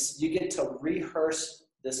space, you get to rehearse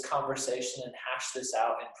this conversation and hash this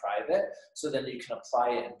out in private so then you can apply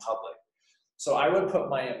it in public. So I would put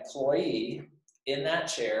my employee in that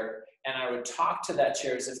chair and I would talk to that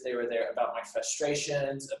chair as if they were there about my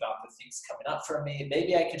frustrations, about the things coming up for me.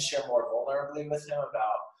 Maybe I can share more vulnerably with him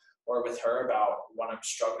about, or with her about what I'm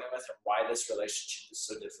struggling with and why this relationship is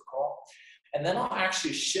so difficult. And then I'll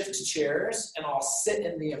actually shift chairs and I'll sit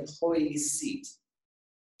in the employee's seat,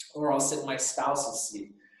 or I'll sit in my spouse's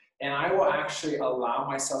seat. And I will actually allow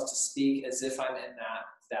myself to speak as if I'm in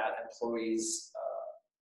that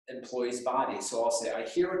employee's body. So I'll say, I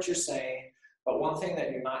hear what you're saying, but one thing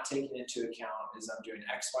that you're not taking into account is I'm doing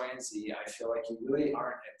X, Y, and Z. I feel like you really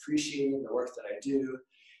aren't appreciating the work that I do.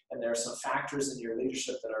 And there are some factors in your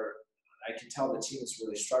leadership that I can tell the team is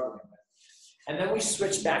really struggling with. And then we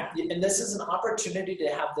switch back. And this is an opportunity to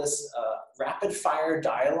have this rapid fire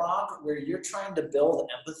dialogue where you're trying to build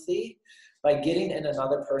empathy by getting in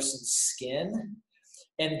another person's skin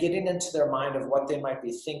and getting into their mind of what they might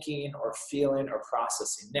be thinking or feeling or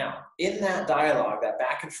processing. Now, in that dialogue, that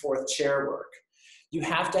back and forth chair work, you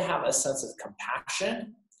have to have a sense of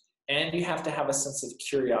compassion and you have to have a sense of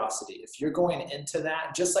curiosity. If you're going into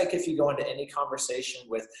that, just like if you go into any conversation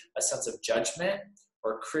with a sense of judgment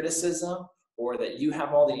or criticism, or that you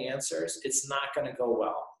have all the answers, it's not going to go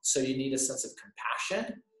well. So you need a sense of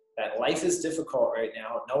compassion, that life is difficult right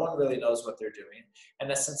now. No one really knows what they're doing.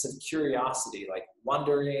 And a sense of curiosity, like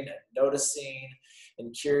wondering and noticing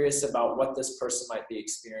and curious about what this person might be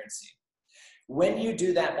experiencing. When you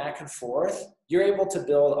do that back and forth, you're able to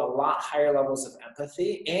build a lot higher levels of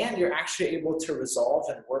empathy, and you're actually able to resolve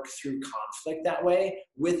and work through conflict that way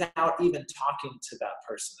without even talking to that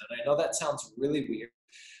person. And I know that sounds really weird,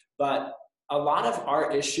 but a lot of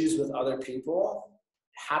our issues with other people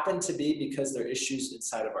happen to be because they're issues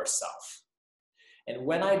inside of ourselves. And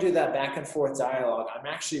when I do that back and forth dialogue, I'm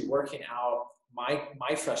actually working out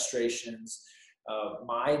my frustrations,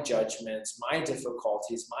 my judgments, my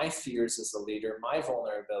difficulties, my fears as a leader, my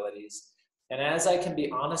vulnerabilities. And as I can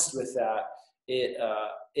be honest with that,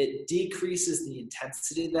 it decreases the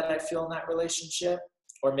intensity that I feel in that relationship,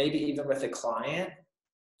 or maybe even with a client.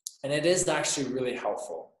 And it is actually really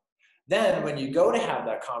helpful. Then when you go to have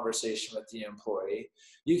that conversation with the employee,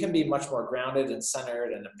 you can be much more grounded and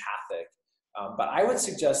centered and empathic. But I would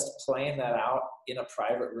suggest playing that out in a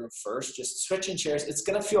private room first, just switching chairs. It's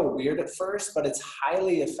going to feel weird at first, but it's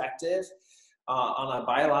highly effective on a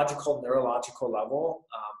biological, neurological level.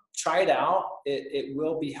 Try it out. It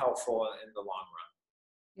will be helpful in the long run.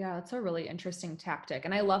 Yeah, it's a really interesting tactic.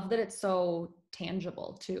 And I love that it's so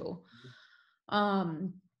tangible too.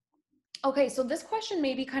 Okay, so this question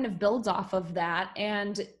maybe kind of builds off of that.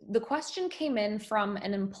 And the question came in from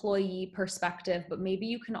an employee perspective, but maybe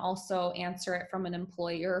you can also answer it from an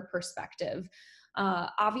employer perspective.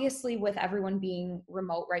 Obviously, with everyone being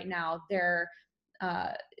remote right now, they're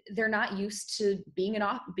not used to being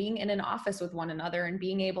in an office with one another and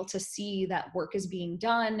being able to see that work is being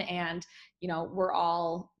done, and we're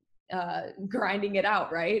all grinding it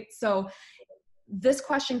out, right? So this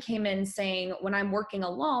question came in saying, when I'm working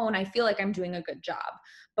alone, I feel like I'm doing a good job.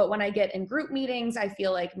 But when I get in group meetings, I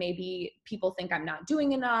feel like maybe people think I'm not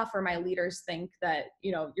doing enough, or my leaders think that,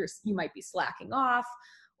 you might be slacking off.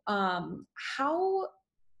 How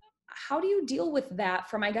do you deal with that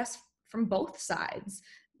from both sides?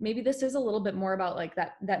 Maybe this is a little bit more about like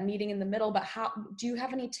that meeting in the middle, but how do you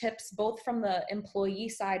have any tips both from the employee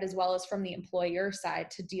side as well as from the employer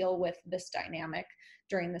side to deal with this dynamic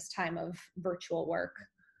during this time of virtual work?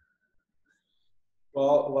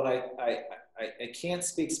 Well, what I can't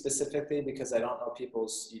speak specifically because I don't know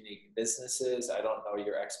people's unique businesses. I don't know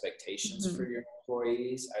your expectations for your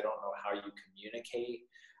employees. I don't know how you communicate.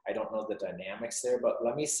 I don't know the dynamics there. But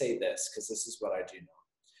let me say this, because this is what I do know.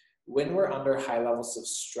 When we're under high levels of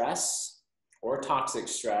stress or toxic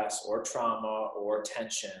stress or trauma or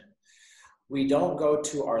tension, we don't go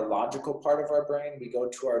to our logical part of our brain. We go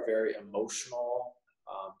to our very emotional,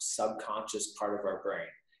 subconscious part of our brain.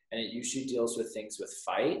 And it usually deals with things with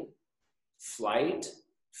fight, flight,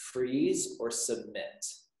 freeze, or submit.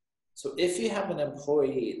 So if you have an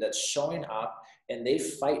employee that's showing up and they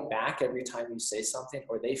fight back every time you say something,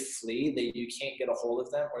 or they flee, you can't get a hold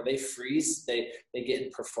of them, or they freeze, they get in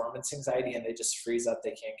performance anxiety and they just freeze up, they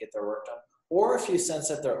can't get their work done. Or if you sense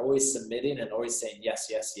that they're always submitting and always saying yes,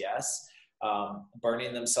 yes, yes,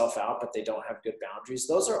 burning themselves out, but they don't have good boundaries,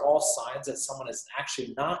 those are all signs that someone is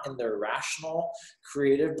actually not in their rational,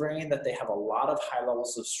 creative brain, that they have a lot of high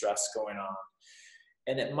levels of stress going on.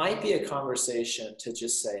 And it might be a conversation to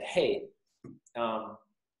just say, hey,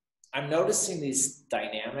 I'm noticing these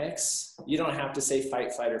dynamics. You don't have to say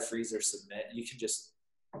fight, flight, or freeze, or submit. You can just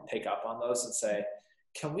pick up on those and say,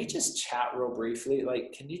 can we just chat real briefly?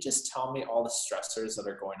 Like, can you just tell me all the stressors that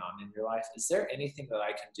are going on in your life? Is there anything that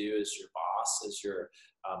I can do as your boss, as your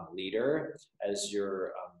leader, as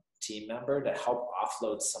your team member to help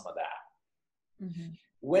offload some of that? Mm-hmm.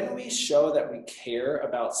 When we show that we care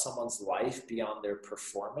about someone's life beyond their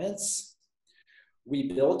performance,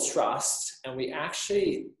 we build trust, and we're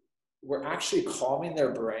actually calming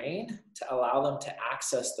their brain to allow them to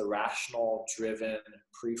access the rational, driven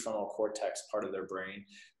prefrontal cortex part of their brain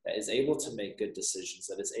that is able to make good decisions,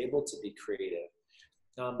 that is able to be creative.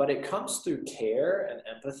 But it comes through care and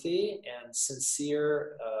empathy and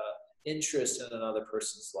sincere interest in another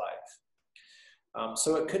person's life.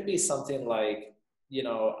 So it could be something like,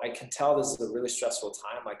 I can tell this is a really stressful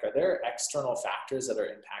time. Like, are there external factors that are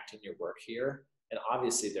impacting your work here? And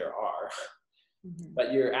obviously there are. Mm-hmm.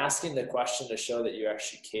 But you're asking the question to show that you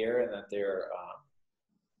actually care, and that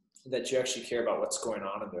that you actually care about what's going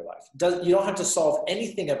on in their life. You don't have to solve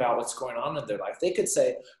anything about what's going on in their life. They could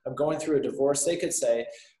say, I'm going through a divorce. They could say,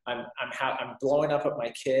 I'm blowing up at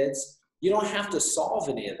my kids. You don't have to solve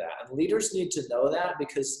any of that. And leaders need to know that,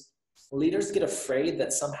 because leaders get afraid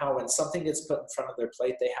that somehow when something gets put in front of their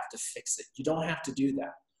plate, they have to fix it. You don't have to do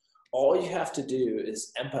that. All you have to do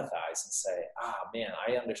is empathize and say, man,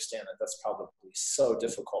 I understand that that's probably so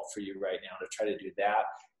difficult for you right now to try to do that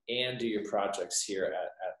and do your projects here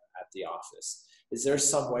at the office. Is there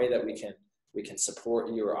some way that we can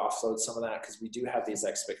support you or offload some of that? Because we do have these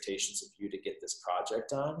expectations of you to get this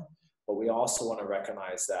project done, but we also want to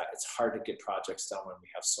recognize that it's hard to get projects done when we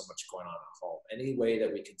have so much going on at home. Any way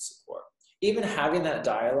that we can support. Even having that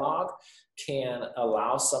dialogue can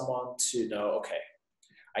allow someone to know, okay,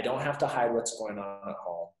 I don't have to hide what's going on at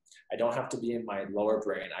home. I don't have to be in my lower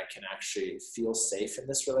brain. I can actually feel safe in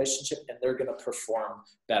this relationship, and they're going to perform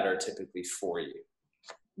better typically for you.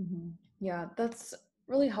 Mm-hmm. Yeah, that's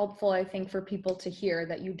really helpful, I think, for people to hear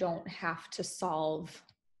that you don't have to solve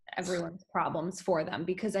everyone's problems for them.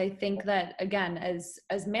 Because I think that, again, as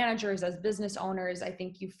managers, as business owners, I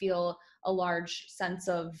think you feel a large sense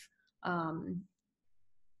of, a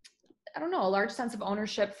large sense of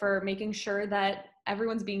ownership for making sure that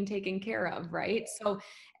everyone's being taken care of, right? So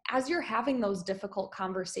as you're having those difficult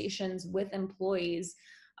conversations with employees,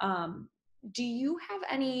 do you have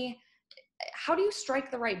how do you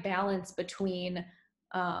strike the right balance between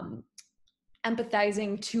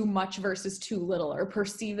empathizing too much versus too little, or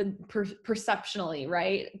perceptionally,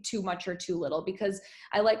 right? Too much or too little? Because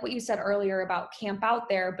I like what you said earlier about camp out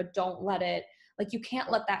there, but don't let it, like, you can't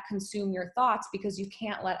let that consume your thoughts, because you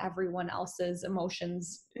can't let everyone else's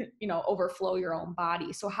emotions, overflow your own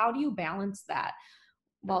body. So how do you balance that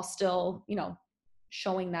while still,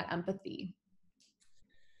 showing that empathy?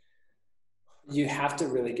 You have to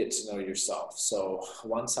really get to know yourself. So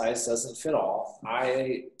one size doesn't fit all.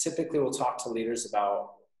 I typically will talk to leaders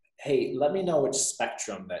about, hey, let me know which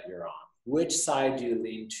spectrum that you're on. Which side do you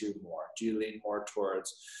lean to more? Do you lean more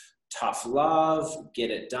towards tough love,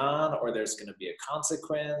 get it done, or there's going to be a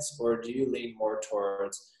consequence? Or do you lean more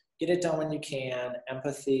towards get it done when you can,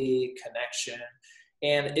 empathy, connection?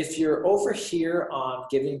 And if you're over here on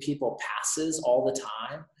giving people passes all the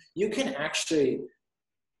time, you can actually,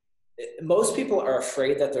 most people are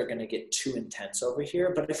afraid that they're going to get too intense over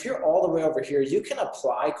here. But if you're all the way over here, you can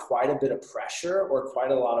apply quite a bit of pressure or quite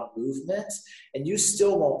a lot of movement, and you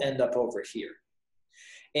still won't end up over here.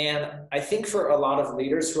 And I think for a lot of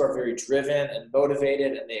leaders who are very driven and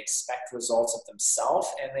motivated, and they expect results of themselves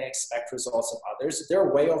and they expect results of others,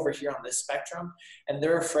 they're way over here on this spectrum, and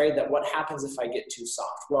they're afraid that what happens if I get too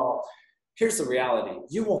soft? Well, here's the reality.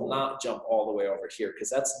 You will not jump all the way over here, because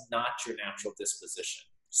that's not your natural disposition.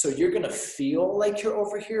 So you're going to feel like you're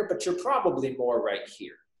over here, but you're probably more right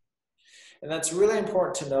here. And that's really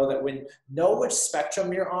important to know, that when know which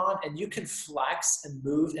spectrum you're on, and you can flex and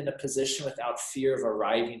move in a position without fear of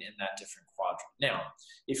arriving in that different quadrant. Now,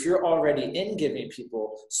 if you're already in giving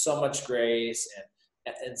people so much grace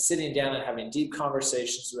and sitting down and having deep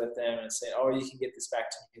conversations with them and saying, oh, you can get this back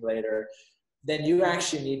to me later, then you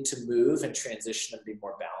actually need to move and transition and be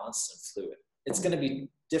more balanced and fluid. It's going to be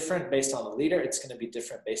different based on the leader. It's going to be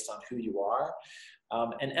different based on who you are.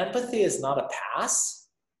 And empathy is not a pass.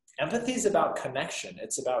 Empathy is about connection.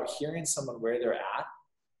 It's about hearing someone where they're at.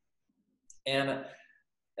 And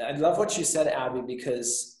I love what you said, Abby,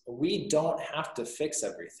 because we don't have to fix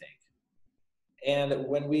everything. And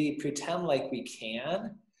when we pretend like we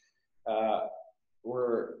can,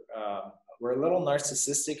 we're a little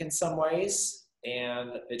narcissistic in some ways,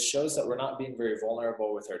 and it shows that we're not being very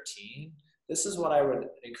vulnerable with our team. This is what I would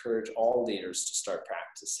encourage all leaders to start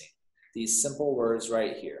practicing. These simple words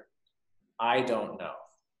right here. I don't know.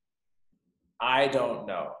 I don't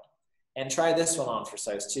know. And try this one on for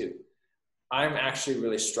size 2. I'm actually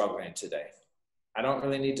really struggling today. I don't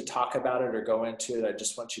really need to talk about it or go into it. I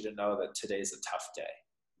just want you to know that today's a tough day.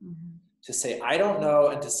 Mm-hmm. To say, I don't know,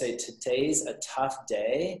 and to say today's a tough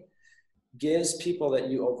day gives people that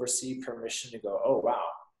you oversee permission to go, oh, wow,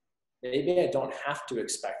 maybe I don't have to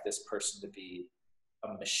expect this person to be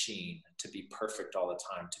a machine, to be perfect all the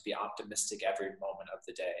time, to be optimistic every moment of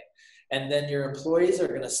the day. And then your employees are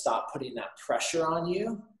going to stop putting that pressure on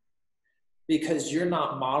you, because you're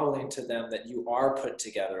not modeling to them that you are put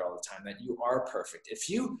together all the time, that you are perfect. If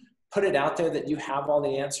you put it out there that you have all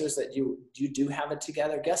the answers, that you do have it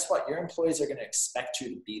together, guess what? Your employees are going to expect you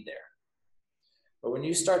to be there. But when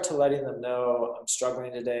you start to letting them know, I'm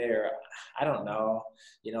struggling today, or I don't know,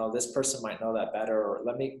 this person might know that better, or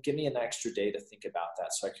give me an extra day to think about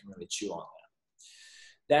that so I can really chew on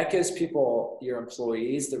that. That gives people, your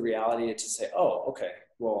employees, the reality to say, oh, okay,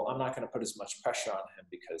 well, I'm not going to put as much pressure on him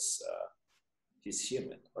because he's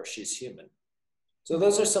human or she's human. So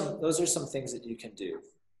those are some things that you can do.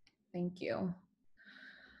 Thank you.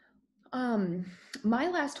 My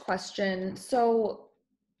last question. So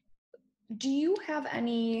do you have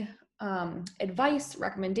any advice,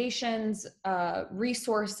 recommendations,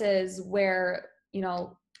 resources where,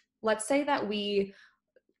 let's say that we,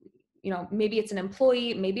 maybe it's an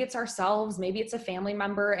employee, maybe it's ourselves, maybe it's a family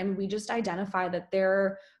member, and we just identify that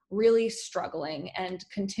they're really struggling and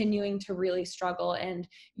continuing to really struggle, and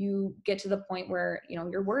you get to the point where,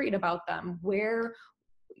 you're worried about them. Where,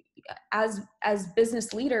 as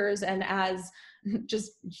business leaders and as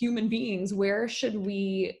just human beings, what should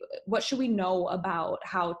we know about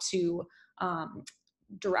how to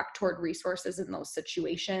direct toward resources in those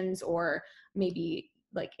situations, or maybe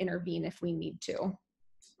like intervene if we need to?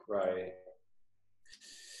 Right.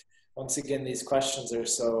 Once again, these questions are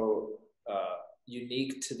so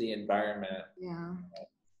unique to the environment. Yeah.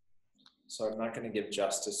 So I'm not going to give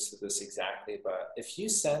justice to this exactly, but if you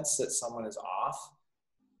sense that someone is off,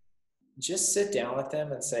 just sit down with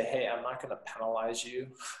them and say, hey, I'm not going to penalize you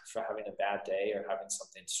for having a bad day or having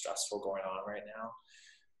something stressful going on right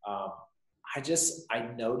now. I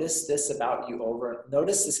notice this about you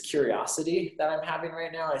notice this curiosity that I'm having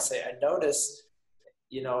right now. I say, I notice,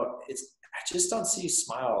 I just don't see you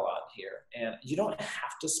smile a lot here. And you don't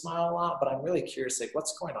have to smile a lot, but I'm really curious, like,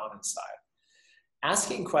 what's going on inside?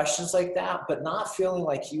 Asking questions like that, but not feeling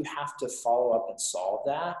like you have to follow up and solve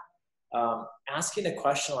that. Asking a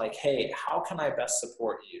question like, hey, how can I best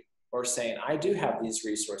support you? Or saying, I do have these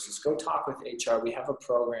resources. Go talk with HR. We have a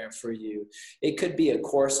program for you. It could be a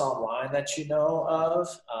course online that you know of.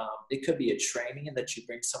 It could be a training that you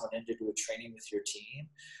bring someone in to do a training with your team.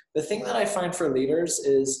 The thing that I find for leaders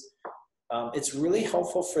is it's really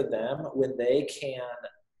helpful for them when they can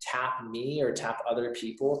tap me or tap other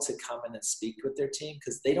people to come in and speak with their team,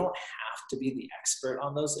 because they don't have to be the expert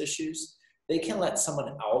on those issues. They can let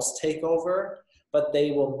someone else take over, but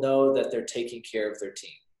they will know that they're taking care of their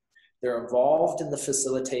team. They're involved in the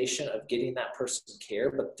facilitation of getting that person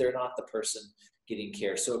care, but they're not the person getting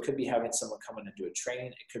care. So it could be having someone come in and do a training.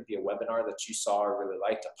 It could be a webinar that you saw or really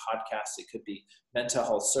liked, a podcast. It could be mental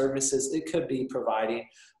health services. It could be providing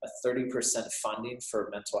a 30% funding for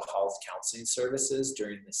mental health counseling services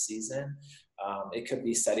during the season. It could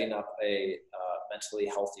be setting up a mentally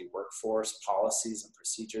healthy workforce, policies and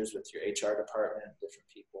procedures with your HR department, different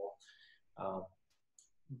people.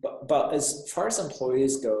 But as far as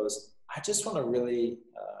employees goes, I just want to really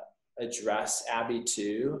address, Abby,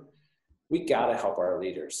 too. We got to help our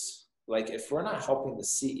leaders. Like, if we're not helping the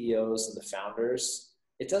CEOs and the founders,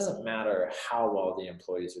 it doesn't matter how well the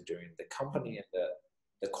employees are doing. The company and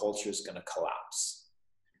the culture is going to collapse.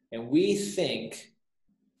 And we think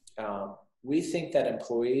We think that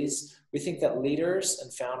we think that leaders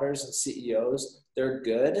and founders and CEOs, they're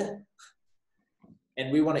good,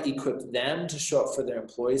 and we want to equip them to show up for their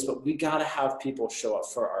employees, but we got to have people show up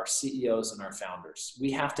for our CEOs and our founders.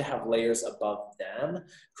 We have to have layers above them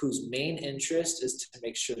whose main interest is to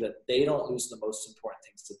make sure that they don't lose the most important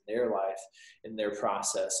things in their life in their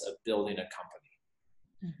process of building a company.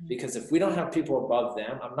 Mm-hmm. Because if we don't have people above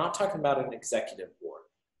them, I'm not talking about an executive board.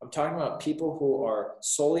 I'm talking about people who are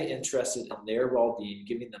solely interested in their well-being,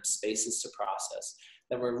 giving them spaces to process,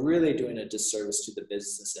 then we're really doing a disservice to the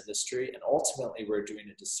business industry. And ultimately, we're doing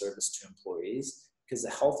a disservice to employees, because the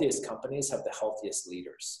healthiest companies have the healthiest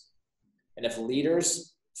leaders. And if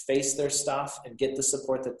leaders face their stuff and get the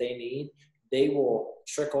support that they need, they will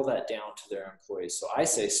trickle that down to their employees. So I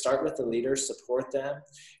say start with the leaders, support them,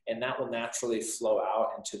 and that will naturally flow out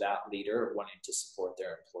into that leader wanting to support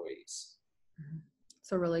their employees.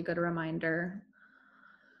 It's a really good reminder.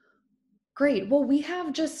 Great. Well, we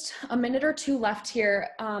have just a minute or two left here.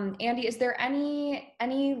 Andy, is there any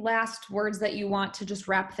last words that you want to just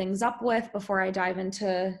wrap things up with before I dive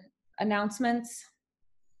into announcements?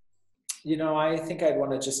 I think I'd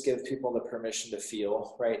want to just give people the permission to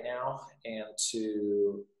feel right now and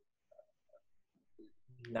to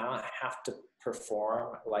not have to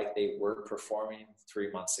perform like they were performing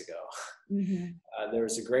 3 months ago. Mm-hmm. There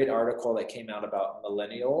was a great article that came out about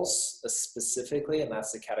millennials specifically, and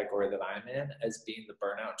that's the category that I'm in, as being the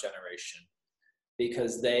burnout generation.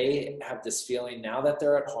 Because they have this feeling now that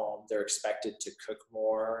they're at home, they're expected to cook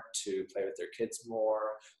more, to play with their kids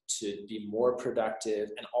more, to be more productive.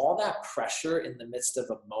 And all that pressure in the midst of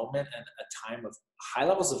a moment and a time of high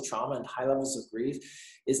levels of trauma and high levels of grief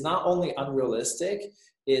is not only unrealistic,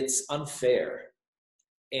 it's unfair.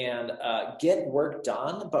 And get work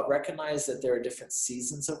done, but recognize that there are different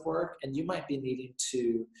seasons of work, and you might be needing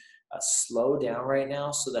to slow down right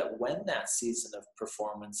now so that when that season of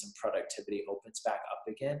performance and productivity opens back up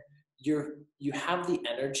again, you have the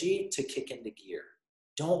energy to kick into gear.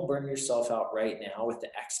 Don't burn yourself out right now with the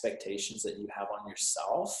expectations that you have on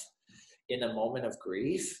yourself in a moment of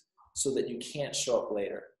grief so that you can't show up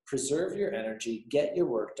later. Preserve your energy, get your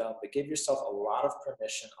work done, but give yourself a lot of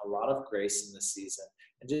permission, a lot of grace in this season,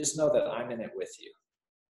 and just know that I'm in it with you.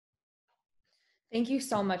 Thank you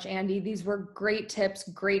so much, Andy. These were great tips,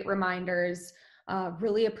 great reminders.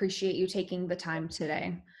 Really appreciate you taking the time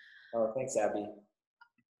today. Oh, thanks, Abby.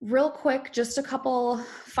 Real quick, just a couple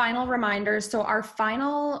final reminders. So our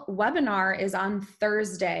final webinar is on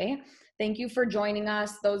Thursday. Thank you for joining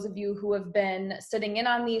us, those of you who have been sitting in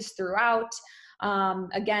on these throughout.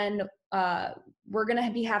 Again, we're going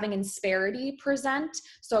to be having Insperity present.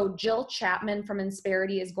 So Jill Chapman from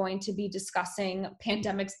Insperity is going to be discussing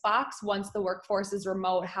Pandemics Box once the workforce is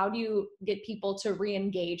remote. How do you get people to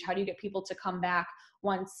re-engage? How do you get people to come back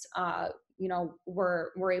once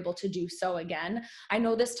we're able to do so again? I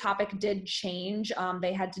know this topic did change.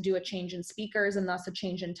 They had to do a change in speakers and thus a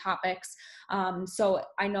change in topics. So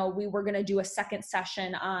I know we were going to do a second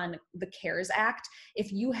session on the CARES Act.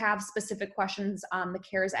 If you have specific questions on the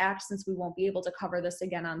CARES Act, since we won't be able to cover this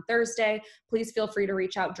again on Thursday, please feel free to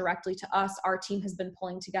reach out directly to us. Our team has been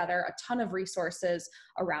pulling together a ton of resources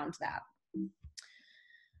around that.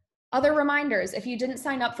 Other reminders, if you didn't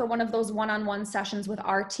sign up for one of those one-on-one sessions with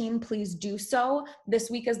our team, please do so. This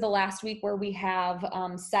week is the last week where we have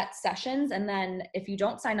set sessions. And then if you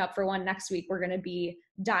don't sign up for one next week, we're going to be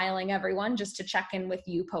dialing everyone just to check in with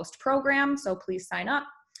you post-program. So please sign up.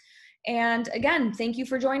 And again, thank you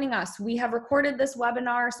for joining us. We have recorded this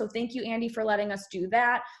webinar, so thank you, Andy, for letting us do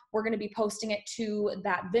that. We're going to be posting it to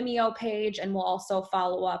that Vimeo page, and we'll also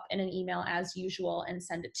follow up in an email as usual and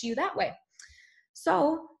send it to you that way.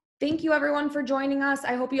 So thank you, everyone, for joining us.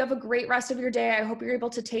 I hope you have a great rest of your day. I hope you're able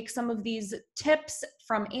to take some of these tips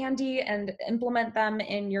from Andy and implement them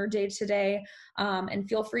in your day-to-day, and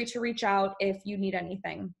feel free to reach out if you need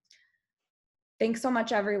anything. Thanks so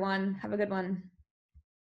much, everyone. Have a good one.